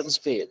customs,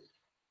 pay it.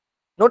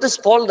 Notice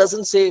Paul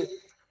doesn't say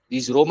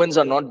these Romans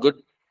are not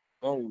good.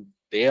 No,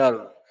 they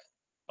are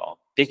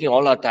taking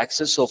all our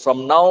taxes. So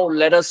from now,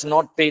 let us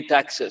not pay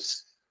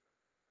taxes.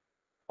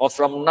 Or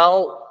from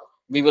now,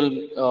 we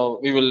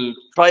will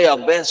try our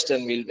best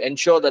and we'll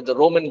ensure that the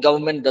Roman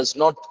government does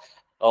not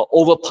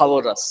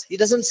overpower us. He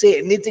doesn't say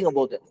anything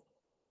about it.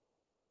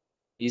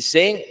 He's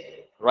saying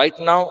right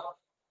now,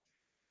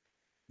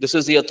 this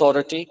is the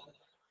authority.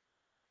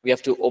 We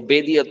have to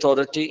obey the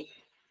authority,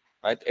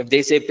 right? If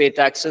they say pay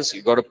taxes,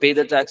 you got to pay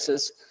the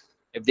taxes.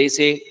 If they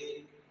say,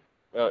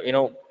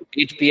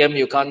 8 p.m.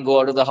 you can't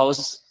go out of the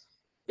house,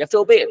 you have to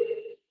obey it.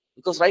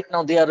 Because right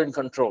now they are in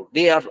control.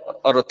 They are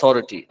our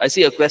authority. I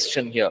see a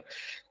question here.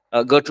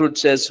 Gertrude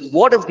says,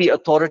 what if the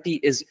authority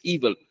is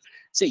evil?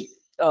 See,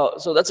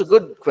 so that's a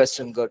good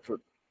question,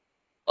 Gertrude.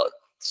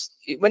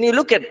 When you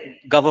look at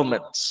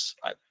governments,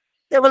 right,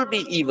 there will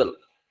be evil,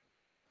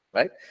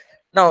 right?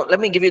 Now, let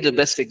me give you the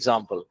best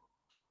example.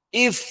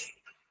 If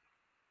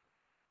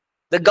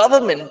the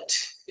government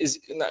is,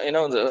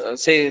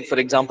 say, for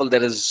example,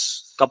 there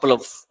is a couple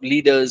of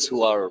leaders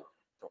who are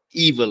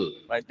evil,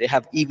 right? They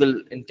have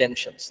evil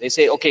intentions. They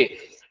say, okay,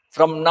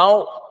 from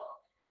now,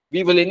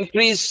 we will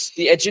increase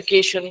the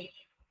education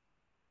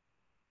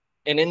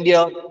in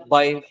India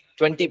by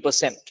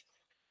 20%.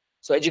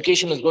 So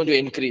education is going to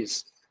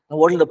increase. Now,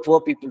 what will the poor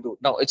people do?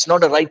 Now, it's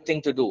not a right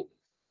thing to do.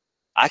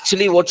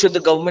 Actually, what should the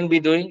government be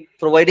doing?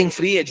 Providing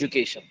free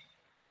education,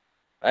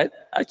 right?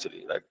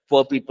 Actually, like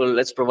poor people,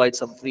 let's provide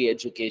some free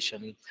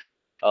education,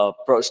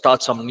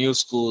 start some new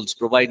schools,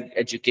 provide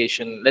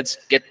education. Let's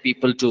get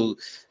people to,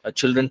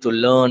 children to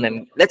learn,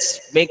 and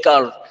let's make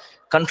our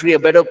country a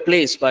better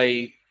place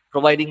by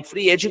providing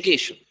free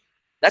education.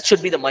 That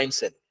should be the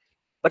mindset.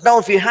 But now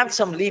if you have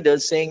some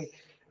leaders saying,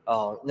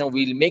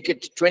 we'll make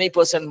it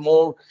 20%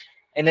 more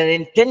and an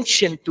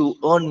intention to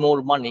earn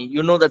more money,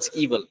 that's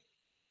evil.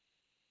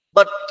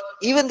 But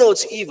even though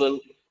it's evil,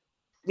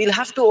 we'll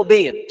have to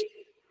obey it.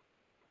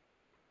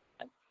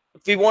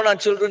 If we want our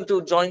children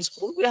to join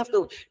school,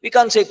 we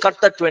can't say cut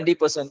that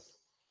 20%.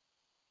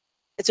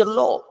 It's a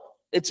law.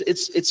 It's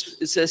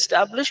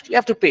established. We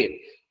have to pay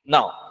it.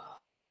 Now,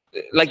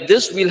 like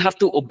this, we'll have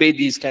to obey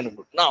these kind of.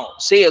 Now,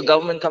 say a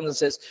government comes and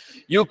says,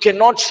 you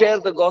cannot share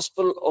the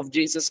gospel of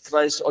Jesus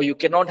Christ, or you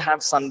cannot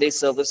have Sunday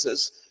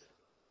services,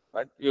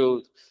 right?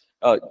 You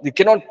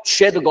cannot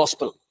share the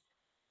gospel.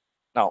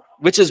 Now,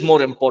 which is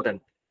more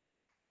important?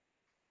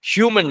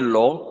 Human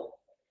law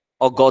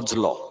or God's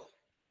law?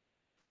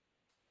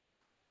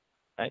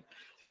 Right?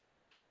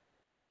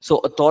 So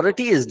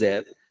authority is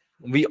there.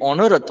 We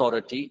honor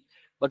authority.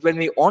 But when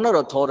we honor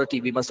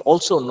authority, we must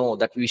also know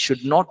that we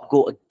should not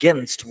go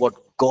against what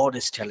God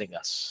is telling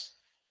us.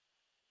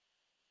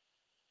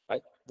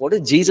 Right? What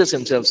did Jesus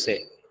himself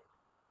say?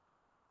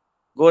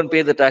 Go and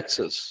pay the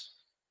taxes.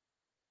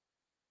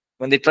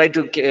 When they tried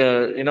to,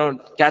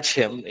 catch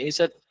him, he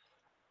said,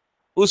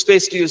 whose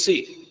face do you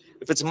see?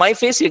 If it's my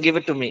face, you give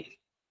it to me. He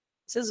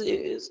says,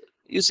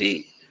 you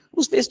see,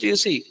 whose face do you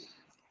see?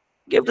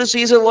 Give to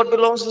Caesar what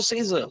belongs to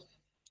Caesar.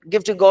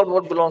 Give to God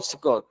what belongs to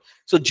God.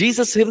 So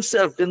Jesus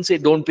himself didn't say,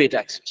 don't pay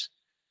taxes.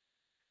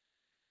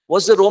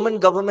 Was the Roman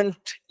government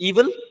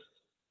evil?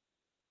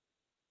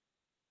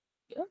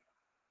 Yeah.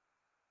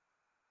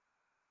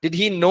 Did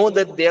he know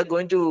that they are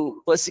going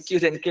to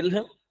persecute and kill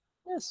him?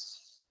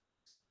 Yes.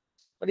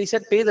 But he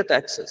said, pay the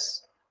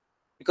taxes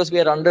because we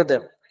are under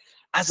them.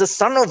 As a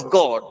son of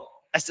God,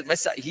 as the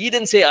Messiah, he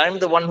didn't say, I'm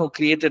the one who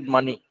created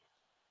money.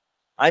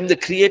 I'm the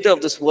creator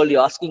of this world.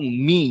 You're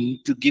asking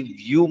me to give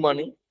you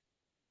money?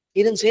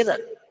 He didn't say that.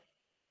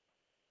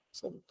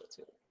 So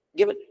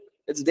give it.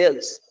 It's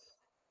theirs.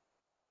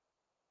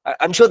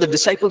 I'm sure the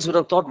disciples would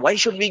have thought, why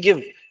should we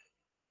give?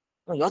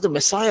 No, you're the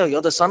Messiah.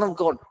 You're the Son of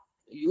God.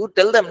 You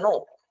tell them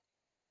no.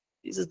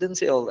 Jesus didn't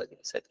say all that. He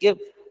said, give.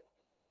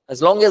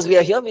 As long as we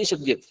are here, we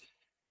should give.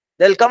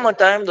 There'll come a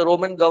time the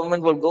Roman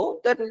government will go,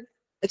 then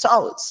it's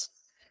ours.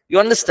 You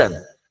understand,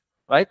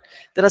 right?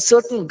 There are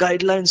certain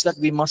guidelines that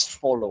we must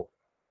follow.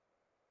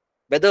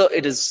 Whether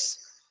it is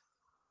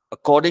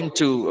according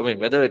to,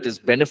 whether it is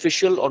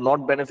beneficial or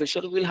not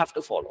beneficial, we'll have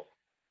to follow.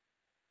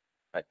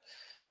 Right?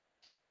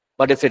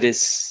 But if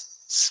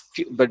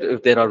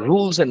there are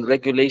rules and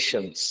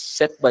regulations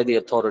set by the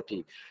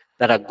authority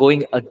that are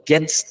going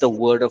against the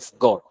word of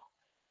God,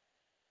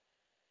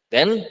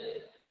 then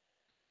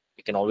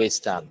you can always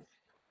stand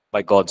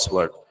by God's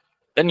word.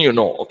 Then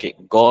okay,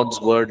 God's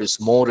word is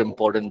more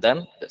important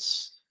than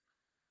this.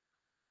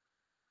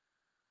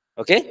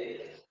 Okay?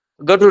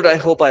 Gertrude, I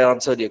hope I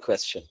answered your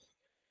question.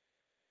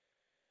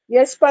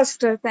 Yes,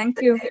 Pastor.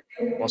 Thank you.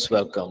 Most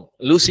welcome.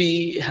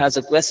 Lucy has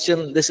a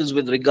question. This is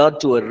with regard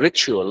to a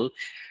ritual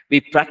we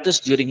practice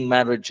during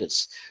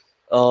marriages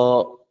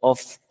of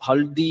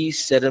haldi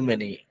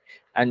ceremony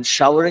and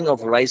showering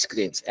of rice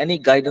grains. Any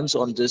guidance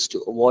on this to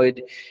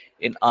avoid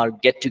in our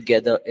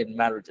get-together in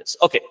marriages?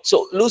 Okay,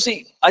 so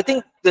Lucy, I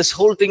think this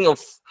whole thing of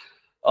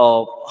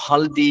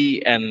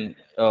haldi and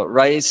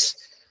rice,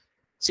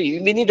 see,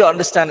 we need to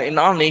understand in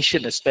our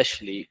nation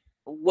especially,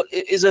 what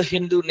is a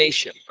Hindu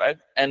nation, right?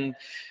 And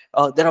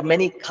there are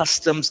many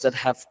customs that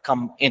have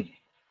come in,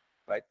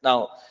 right?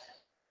 Now,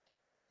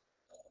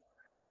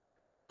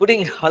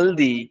 putting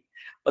haldi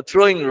or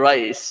throwing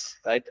rice,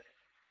 right?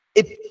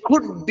 It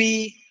could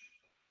be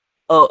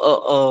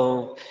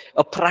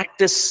a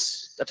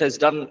practice that has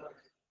done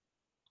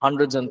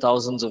hundreds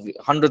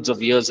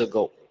of years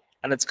ago,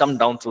 and it's come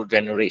down through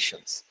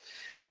generations,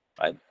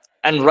 right?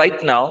 And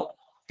right now,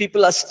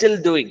 people are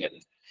still doing it.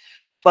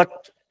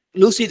 But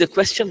Lucy, the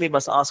question we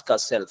must ask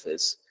ourselves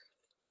is,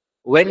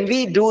 when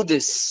we do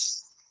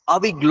this, are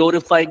we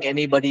glorifying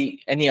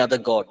anybody, any other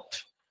god?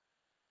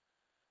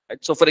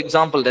 Right? So, for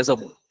example, there's a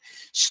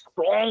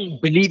strong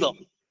believer,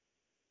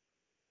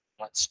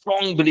 a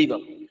strong believer,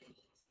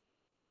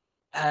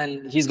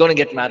 and he's going to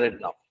get married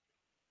now.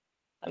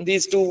 And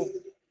these two,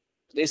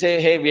 they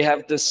say, hey, we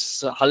have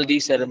this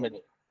haldi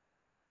ceremony.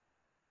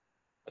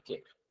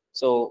 Okay,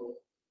 so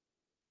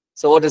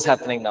what is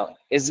happening now?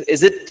 Is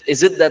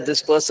it that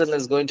this person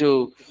is going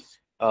to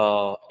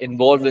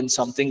involve in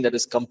something that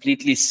is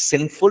completely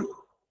sinful?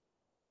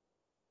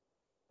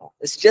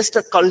 It's just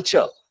a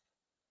culture.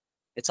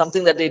 It's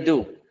something that they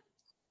do.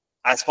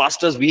 As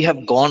pastors, we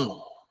have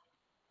gone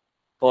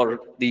for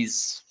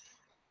these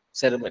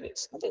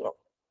ceremonies. Nothing wrong.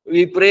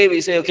 We pray,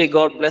 we say, okay,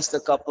 God bless the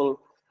couple,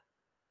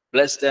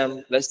 bless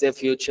them, bless their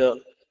future.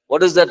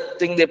 What is that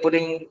thing they're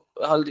putting?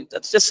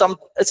 That's just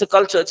it's a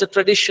culture, it's a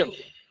tradition.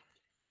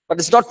 But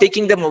it's not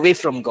taking them away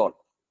from God.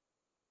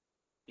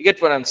 You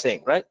get what I'm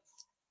saying, right?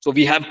 So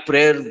we have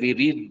prayer, we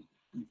read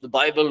the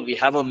Bible, we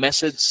have a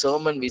message,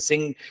 sermon, we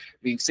sing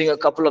a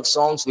couple of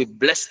songs, we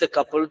bless the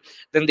couple,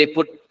 then they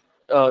put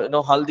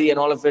haldi and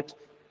all of it.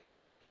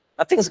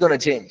 Nothing's going to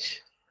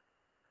change,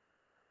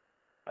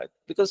 right?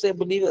 Because they're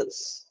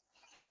believers.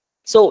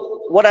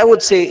 So what I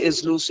would say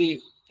is,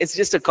 Lucy, it's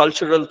just a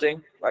cultural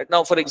thing, right?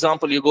 Now, for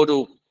example, you go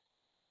to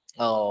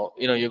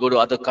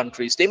other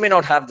countries, they may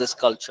not have this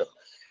culture,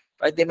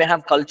 right? They may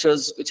have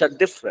cultures which are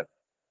different,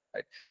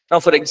 right? Now,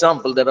 for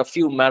example, there are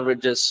few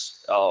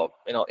marriages,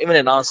 even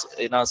in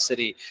our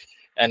city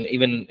and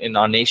even in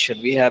our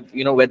nation, we have,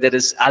 where there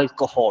is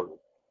alcohol,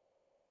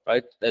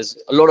 right? There's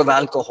a lot of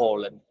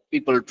alcohol and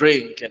people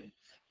drink, and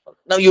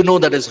now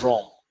that is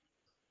wrong.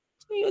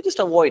 You just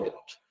avoid it.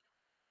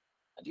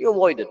 And you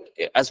avoid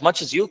it as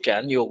much as you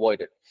can. You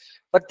avoid it.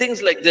 But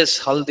things like this,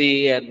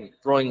 haldi and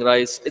throwing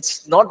rice,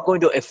 it's not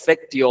going to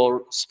affect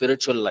your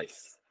spiritual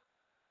life.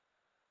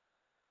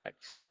 Right?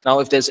 Now,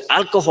 if there's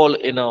alcohol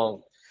in a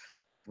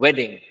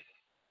wedding,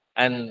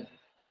 and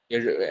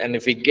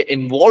if we get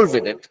involved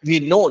in it, we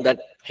know that,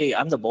 hey,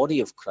 I'm the body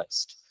of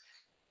Christ.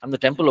 I'm the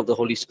temple of the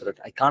Holy Spirit.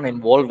 I can't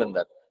involve in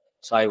that.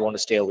 So I want to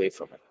stay away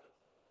from it.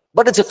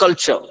 But it's a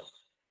culture.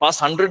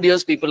 Past 100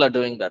 years, people are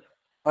doing that.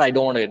 But I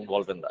don't want to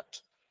involve in that,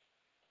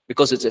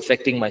 because it's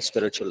affecting my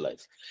spiritual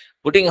life.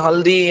 Putting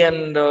haldi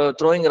and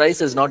throwing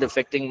rice is not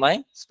affecting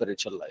my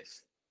spiritual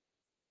life.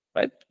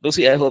 Right?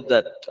 Lucy, I hope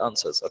that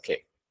answers.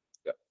 Okay.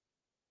 Yeah.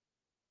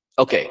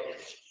 Okay.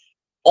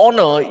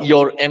 Honor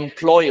your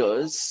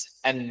employers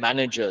and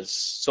managers.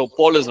 So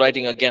Paul is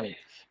writing again.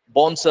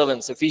 Bond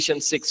servants,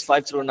 Ephesians 6,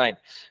 5 through 9.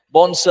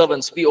 Bond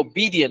servants, be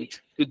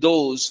obedient to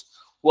those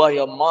who are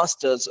your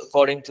masters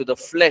according to the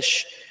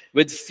flesh,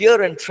 with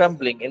fear and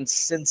trembling, in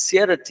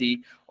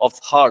sincerity of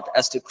heart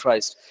as to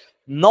Christ.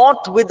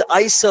 Not with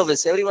eye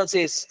service. Everyone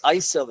says eye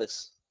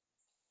service.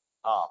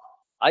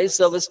 Eye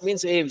service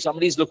means, hey, if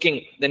somebody's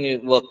looking, then you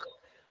work.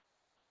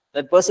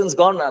 That person's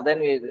gone now, then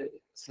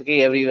it's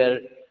looking everywhere.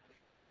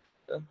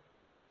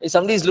 If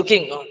somebody's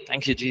looking, oh,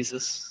 thank you,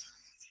 Jesus.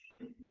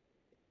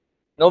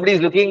 Nobody's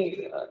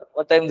looking,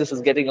 what time this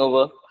is getting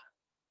over.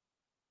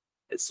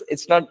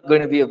 It's not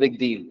going to be a big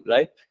deal,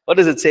 right? What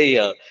does it say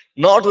here?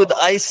 Not with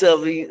eye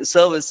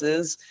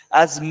services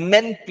as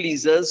men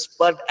pleasers,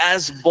 but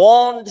as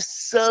bond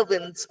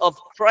servants of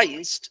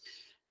Christ,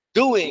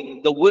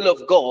 doing the will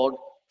of God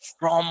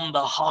from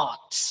the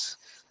heart.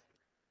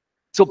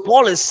 So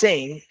Paul is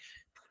saying,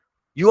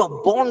 you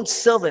are bond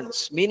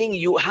servants, meaning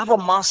you have a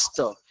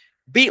master.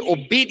 Be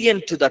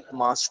obedient to that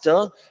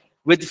master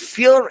with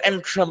fear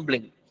and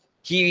trembling.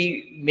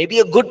 He may be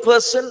a good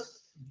person,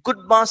 good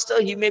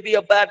master, he may be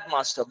a bad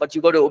master, but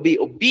you got to be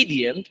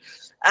obedient,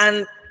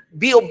 and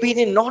be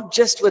obedient not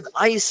just with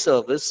eye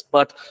service,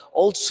 but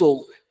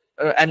also,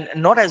 and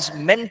not as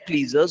men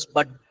pleasers,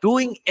 but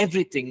doing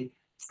everything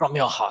from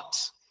your heart.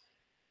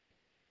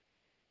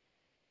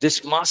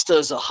 This master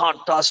is a hard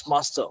task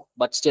master,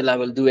 but still I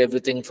will do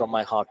everything from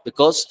my heart,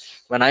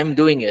 because when I'm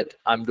doing it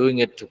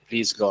to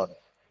please God.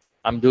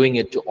 I'm doing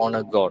it to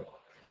honor God.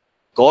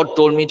 God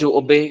told me to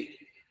obey,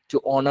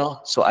 to honor,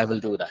 so I will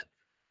do that.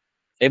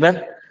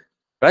 Amen?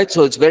 Right?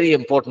 So it's very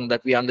important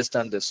that we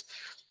understand this.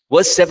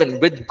 Verse 7,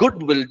 with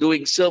goodwill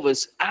doing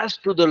service as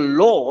to the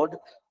Lord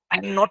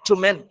and not to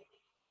men,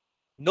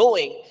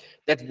 knowing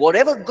that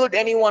whatever good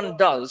anyone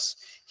does,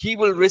 he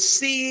will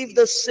receive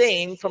the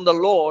same from the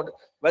Lord,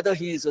 whether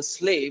he is a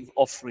slave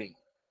or free.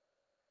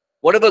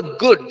 Whatever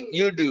good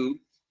you do,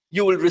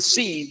 you will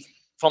receive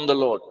from the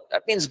Lord.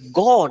 That means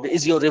God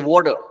is your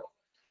rewarder.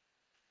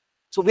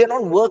 So we are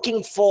not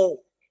working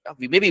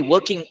we may be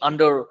working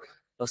under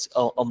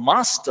a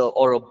master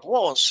or a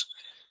boss,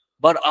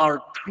 but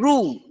our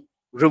true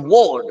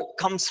reward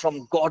comes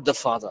from God the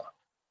Father.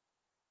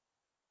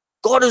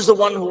 God is the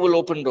one who will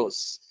open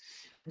doors.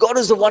 God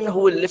is the one who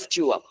will lift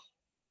you up.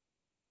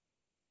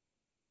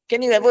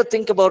 Can you ever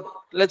think about,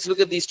 let's look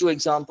at these two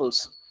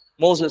examples.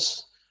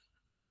 Moses,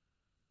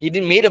 he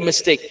didn't made a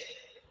mistake.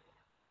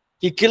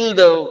 He killed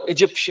the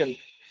Egyptian.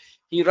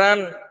 He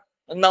ran,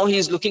 and now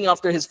he's looking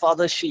after his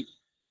father's sheep,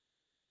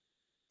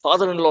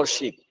 father-in-law's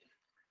sheep.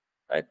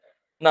 Right?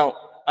 Now,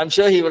 I'm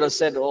sure he would have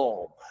said,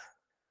 oh,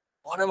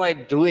 what am I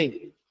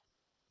doing?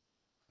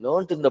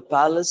 Learned in the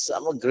palace,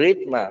 I'm a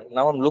great man.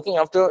 Now I'm looking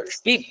after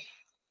sheep.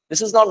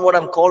 This is not what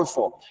I'm called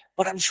for.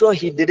 But I'm sure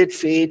he did it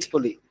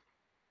faithfully.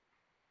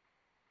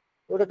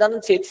 He would have done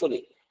it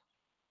faithfully.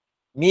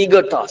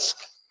 Meager task.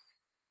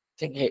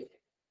 Think, hey,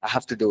 I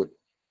have to do it.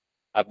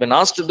 I've been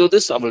asked to do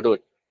this, I will do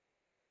it.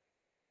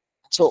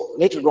 So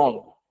later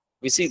on,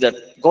 we see that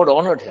God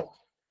honored him.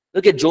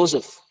 Look at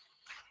Joseph.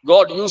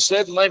 God, you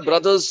said my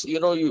brothers,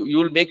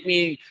 you'll make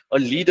me a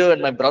leader and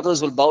my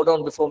brothers will bow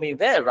down before me.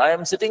 Where? I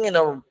am sitting in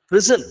a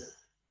prison.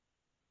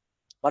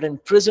 But in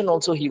prison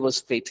also he was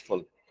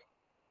faithful.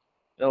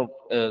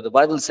 The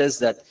Bible says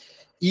that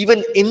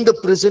even in the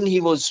prison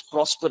he was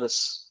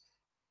prosperous.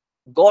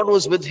 God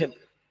was with him.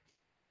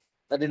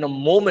 That in a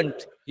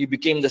moment he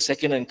became the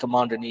second in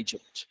command in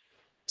Egypt.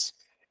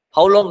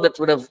 How long that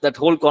would have, that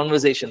whole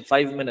conversation?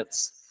 5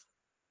 minutes.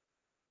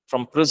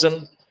 From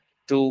prison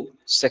to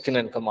second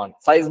in command.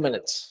 5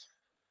 minutes.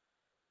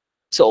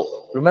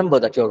 So remember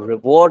that your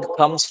reward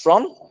comes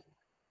from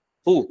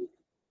who?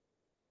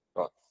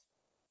 God.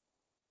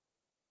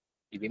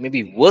 We may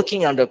be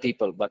working under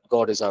people, but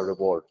God is our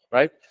reward,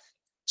 right?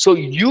 So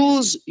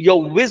use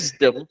your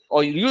wisdom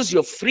or use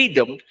your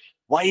freedom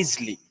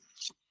wisely.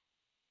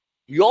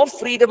 Your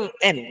freedom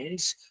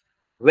ends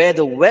where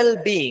the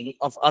well-being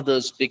of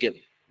others begin.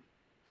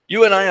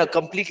 You and I are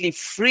completely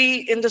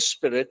free in the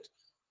spirit,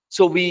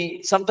 so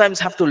we sometimes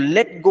have to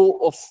let go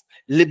of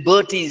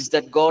liberties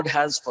that God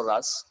has for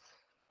us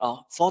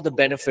for the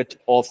benefit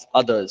of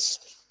others.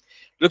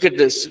 Look at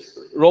this.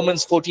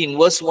 Romans 14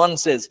 verse 1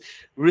 says,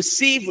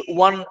 receive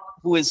one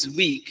who is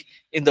weak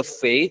in the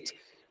faith,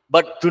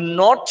 but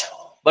not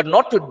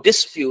to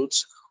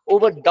disputes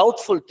over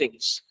doubtful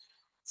things.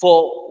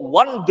 For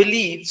one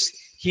believes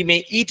he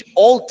may eat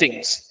all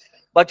things,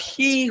 but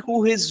he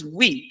who is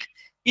weak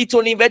eats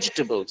only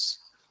vegetables.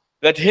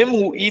 Let him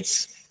who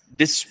eats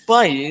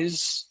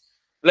despise,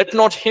 let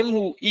not him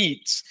who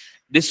eats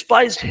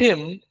despise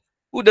him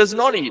who does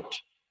not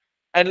eat.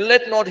 And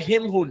let not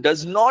him who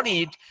does not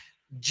eat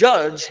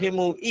judge him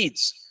who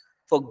eats,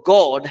 for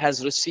God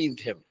has received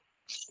him.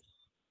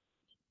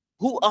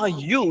 Who are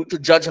you to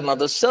judge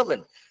another's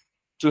servant?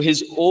 To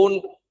his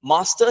own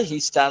master he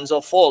stands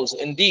or falls.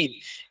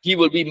 Indeed, he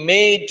will be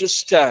made to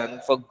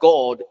stand, for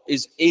God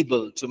is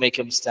able to make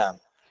him stand.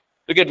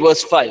 Look at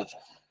verse 5.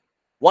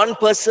 One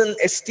person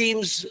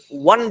esteems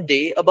one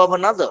day above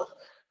another.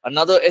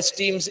 Another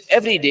esteems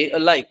every day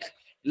alike.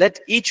 Let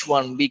each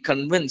one be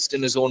convinced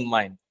in his own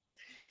mind.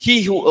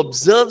 He who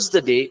observes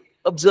the day,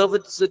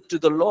 observes it to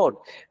the Lord.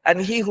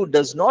 And he who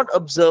does not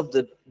observe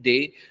the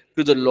day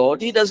to the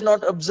Lord, he does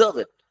not observe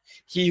it.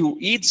 He who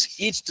eats,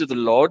 eats to the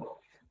Lord,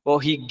 for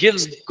he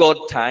gives God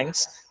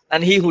thanks.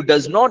 And he who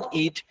does not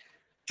eat,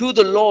 to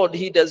the Lord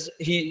he does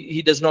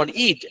not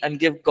eat and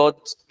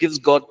gives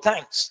God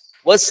thanks.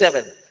 Verse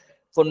 7.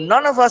 For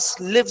none of us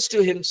lives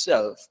to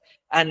himself,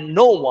 and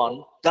no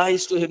one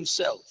dies to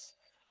himself.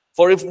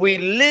 For if we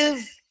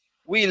live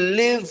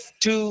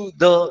to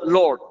the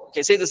Lord.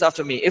 Okay, say this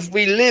after me. If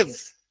we live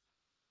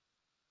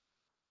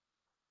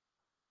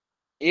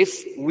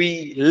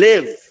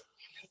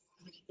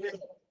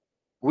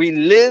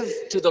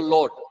to the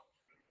Lord.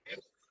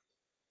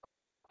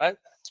 Right?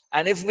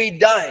 And if we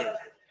die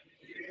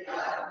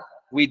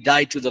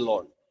to the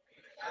Lord.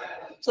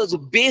 So it's a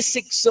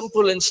basic,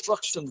 simple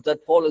instructions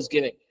that Paul is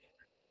giving.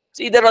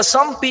 See, there are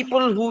some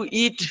people who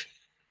eat,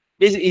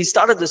 he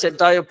started this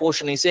entire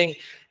portion, he's saying,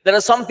 there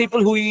are some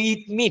people who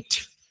eat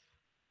meat.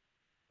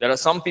 There are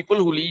some people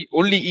who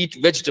only eat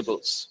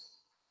vegetables.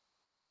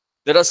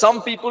 There are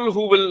some people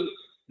who will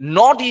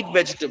not eat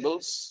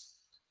vegetables.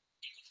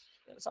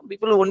 There are some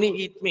people who only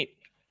eat meat.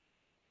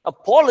 Now,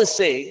 Paul is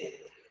saying,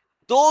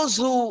 those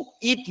who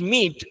eat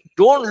meat,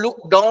 don't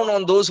look down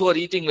on those who are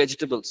eating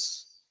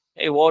vegetables.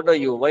 Hey, what are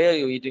you? Why are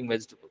you eating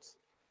vegetables?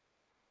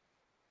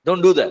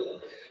 Don't do that.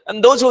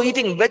 And those who are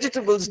eating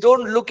vegetables,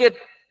 don't look at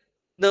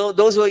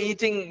those who are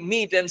eating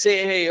meat and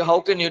say, hey,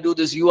 how can you do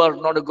this? You are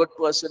not a good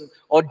person,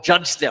 or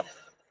judge them.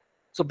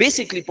 So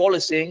basically, Paul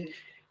is saying,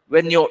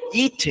 when you're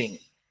eating,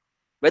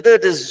 whether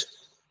it is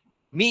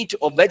meat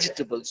or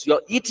vegetables,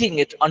 you're eating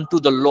it unto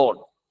the Lord.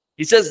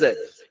 He says that,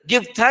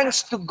 give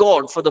thanks to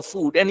God for the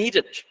food and eat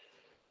it.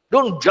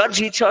 Don't judge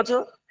each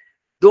other.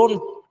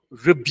 Don't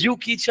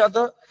rebuke each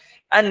other.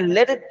 And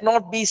let it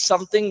not be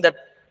something that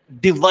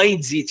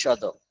divides each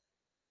other.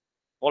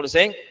 Paul is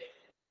saying,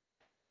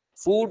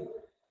 food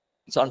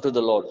is unto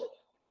the Lord.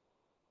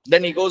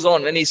 Then he goes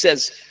on and he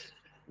says,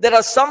 there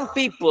are some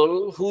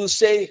people who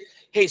say,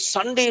 hey,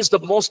 Sunday is the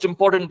most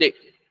important day.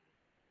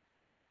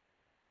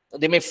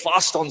 They may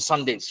fast on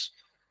Sundays.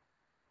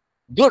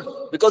 Good,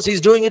 because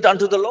he's doing it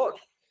unto the Lord.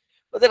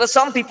 But there are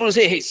some people who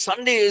say, hey,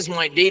 Sunday is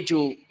my day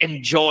to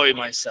enjoy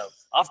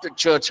myself. After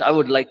church, I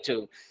would like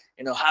to,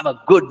 have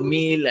a good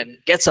meal and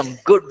get some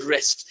good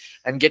rest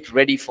and get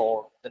ready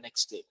for the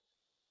next day.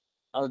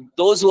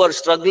 Those who are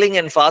struggling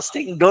and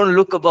fasting, don't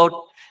look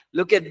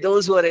at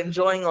those who are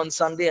enjoying on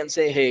Sunday and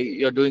say, hey,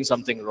 you're doing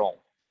something wrong.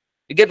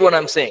 You get what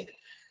I'm saying?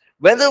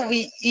 Whether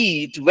we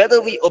eat,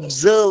 whether we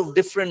observe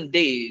different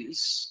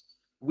days,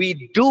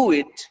 we do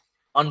it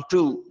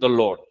unto the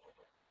Lord.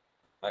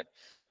 Right?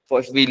 For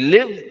if we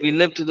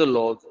live to the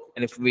Lord,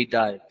 and if we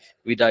die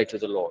to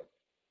the Lord.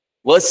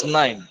 Verse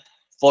 9,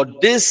 for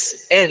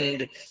this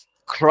end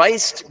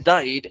Christ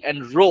died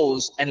and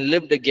rose and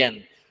lived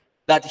again,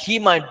 that he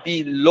might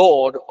be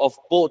Lord of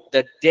both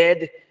the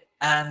dead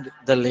and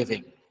the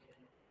living.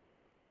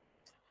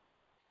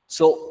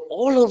 So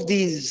all of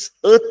these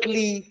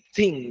earthly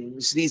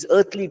things, these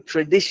earthly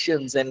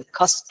traditions and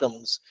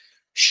customs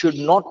should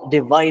not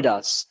divide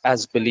us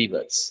as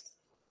believers.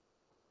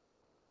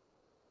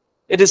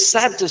 It is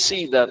sad to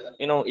see that,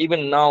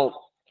 even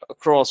now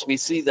across, we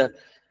see that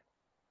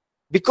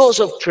because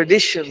of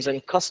traditions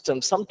and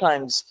customs,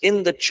 sometimes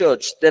in the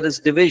church, there is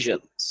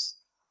divisions.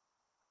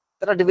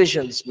 There are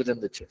divisions within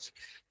the church.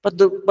 But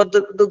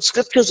the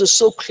scriptures are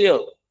so clear.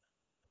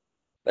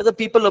 Whether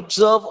people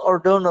observe or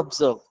don't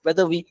observe,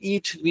 whether we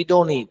eat, we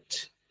don't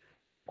eat,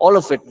 all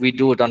of it, we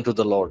do it unto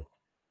the Lord.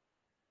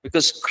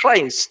 Because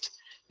Christ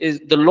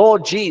is the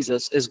Lord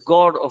Jesus is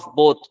God of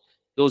both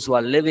those who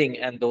are living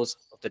and those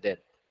of the dead.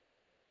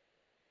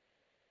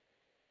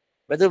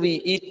 Whether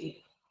we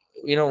eat,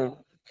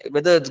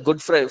 whether it's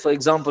Good Friday, for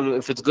example,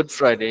 if it's Good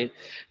Friday,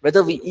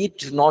 whether we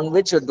eat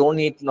non-veg or don't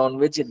eat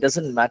non-veg, it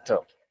doesn't matter.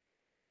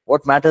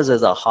 What matters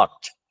is our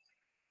heart.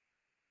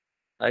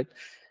 Right?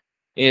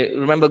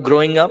 Remember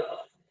growing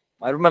up?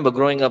 I remember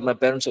growing up, my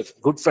parents said,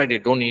 Good Friday,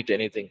 don't eat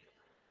anything.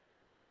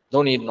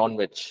 Don't eat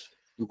non-veg.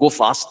 You go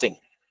fasting.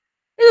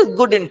 It was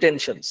good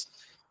intentions.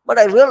 But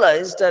I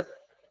realized that,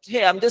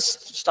 hey, I'm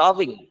just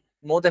starving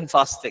more than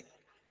fasting.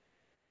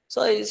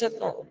 So I said,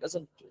 no,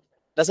 it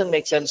doesn't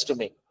make sense to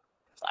me.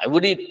 I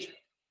would eat.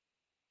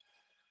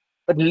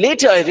 But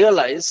later I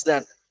realized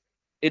that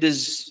it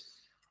is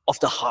of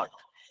the heart.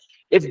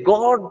 If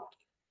God,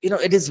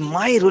 it is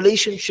my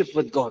relationship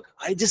with God.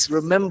 I just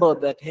remember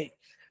that, hey,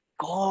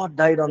 God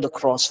died on the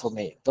cross for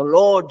me. The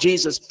Lord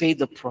Jesus paid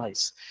the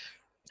price.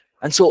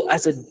 And so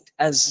as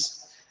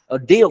a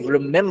day of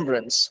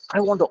remembrance,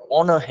 I want to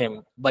honor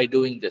him by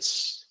doing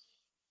this.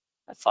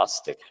 I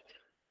fasted.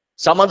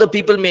 Some other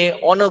people may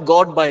honor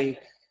God by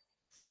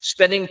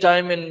spending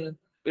time in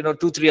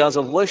 2-3 hours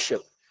of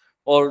worship,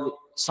 or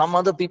some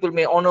other people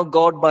may honor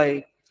God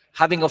by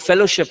having a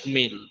fellowship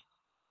meal.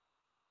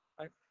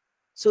 Right?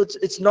 So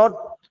it's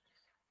not,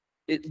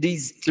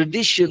 these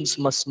traditions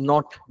must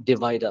not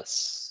divide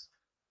us.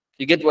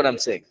 You get what I'm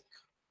saying,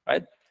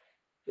 right?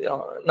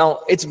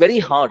 Now it's very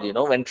hard,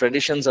 when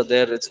traditions are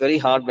there. It's very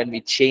hard when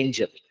we change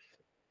it,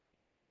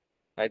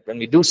 right? When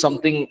we do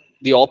something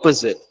the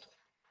opposite,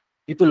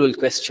 people will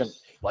question,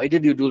 why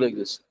did you do like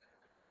this?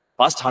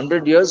 Past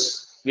 100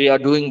 years we are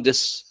doing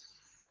this.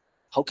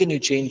 How can you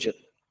change it?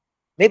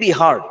 Maybe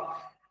hard,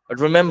 but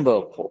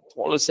remember,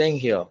 Paul is saying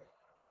here,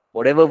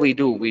 whatever we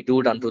do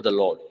it unto the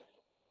Lord.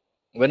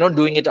 We're not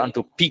doing it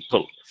unto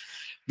people.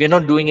 We're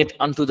not doing it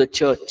unto the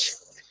church.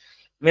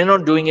 We're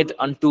not doing it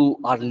unto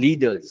our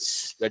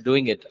leaders. We're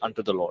doing it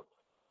unto the Lord.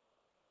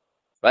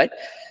 Right?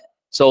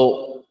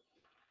 So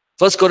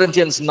 1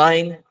 Corinthians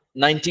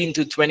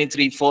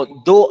 9:19-23, for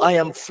though I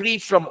am free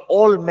from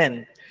all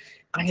men,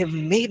 I have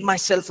made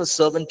myself a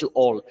servant to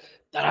all,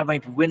 that I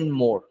might win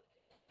more.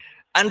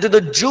 And to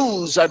the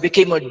Jews I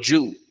became a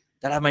Jew,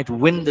 that I might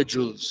win the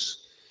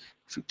Jews.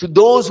 To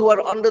those who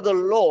are under the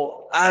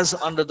law, as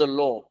under the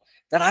law,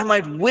 that I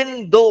might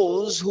win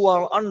those who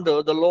are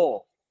under the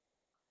law.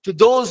 To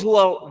those who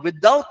are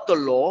without the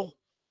law,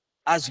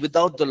 as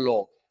without the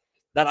law,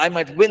 that I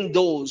might win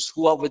those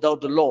who are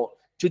without the law.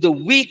 To the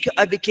weak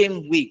I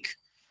became weak,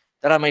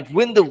 that I might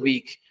win the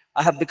weak.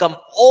 I have become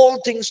all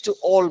things to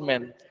all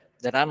men,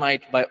 that I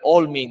might by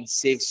all means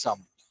save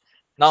some.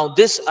 Now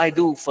this I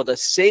do for the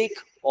sake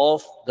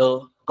of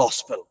the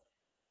gospel.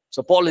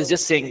 So Paul is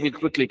just saying, we'll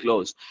quickly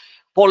close.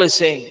 Paul is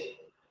saying,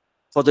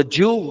 for the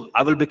Jew,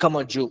 I will become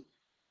a Jew.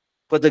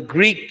 For the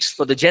Greeks,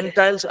 for the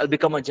Gentiles, I'll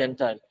become a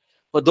Gentile.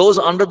 For those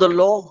under the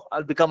law,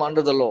 I'll become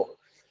under the law.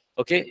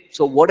 Okay,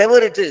 so whatever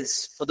it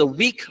is, for the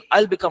weak,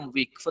 I'll become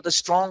weak. For the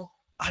strong,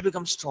 I'll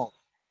become strong.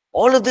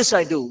 All of this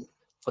I do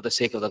for the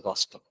sake of the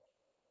gospel.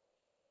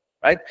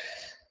 Right?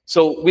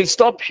 So we'll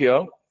stop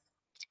here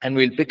and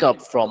we'll pick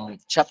up from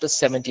chapter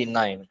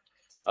 79.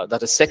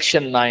 That is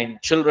section 9,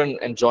 children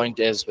and joint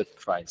heirs with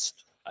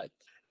Christ. Right?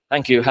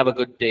 Thank you. Have a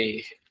good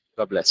day.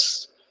 God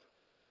bless.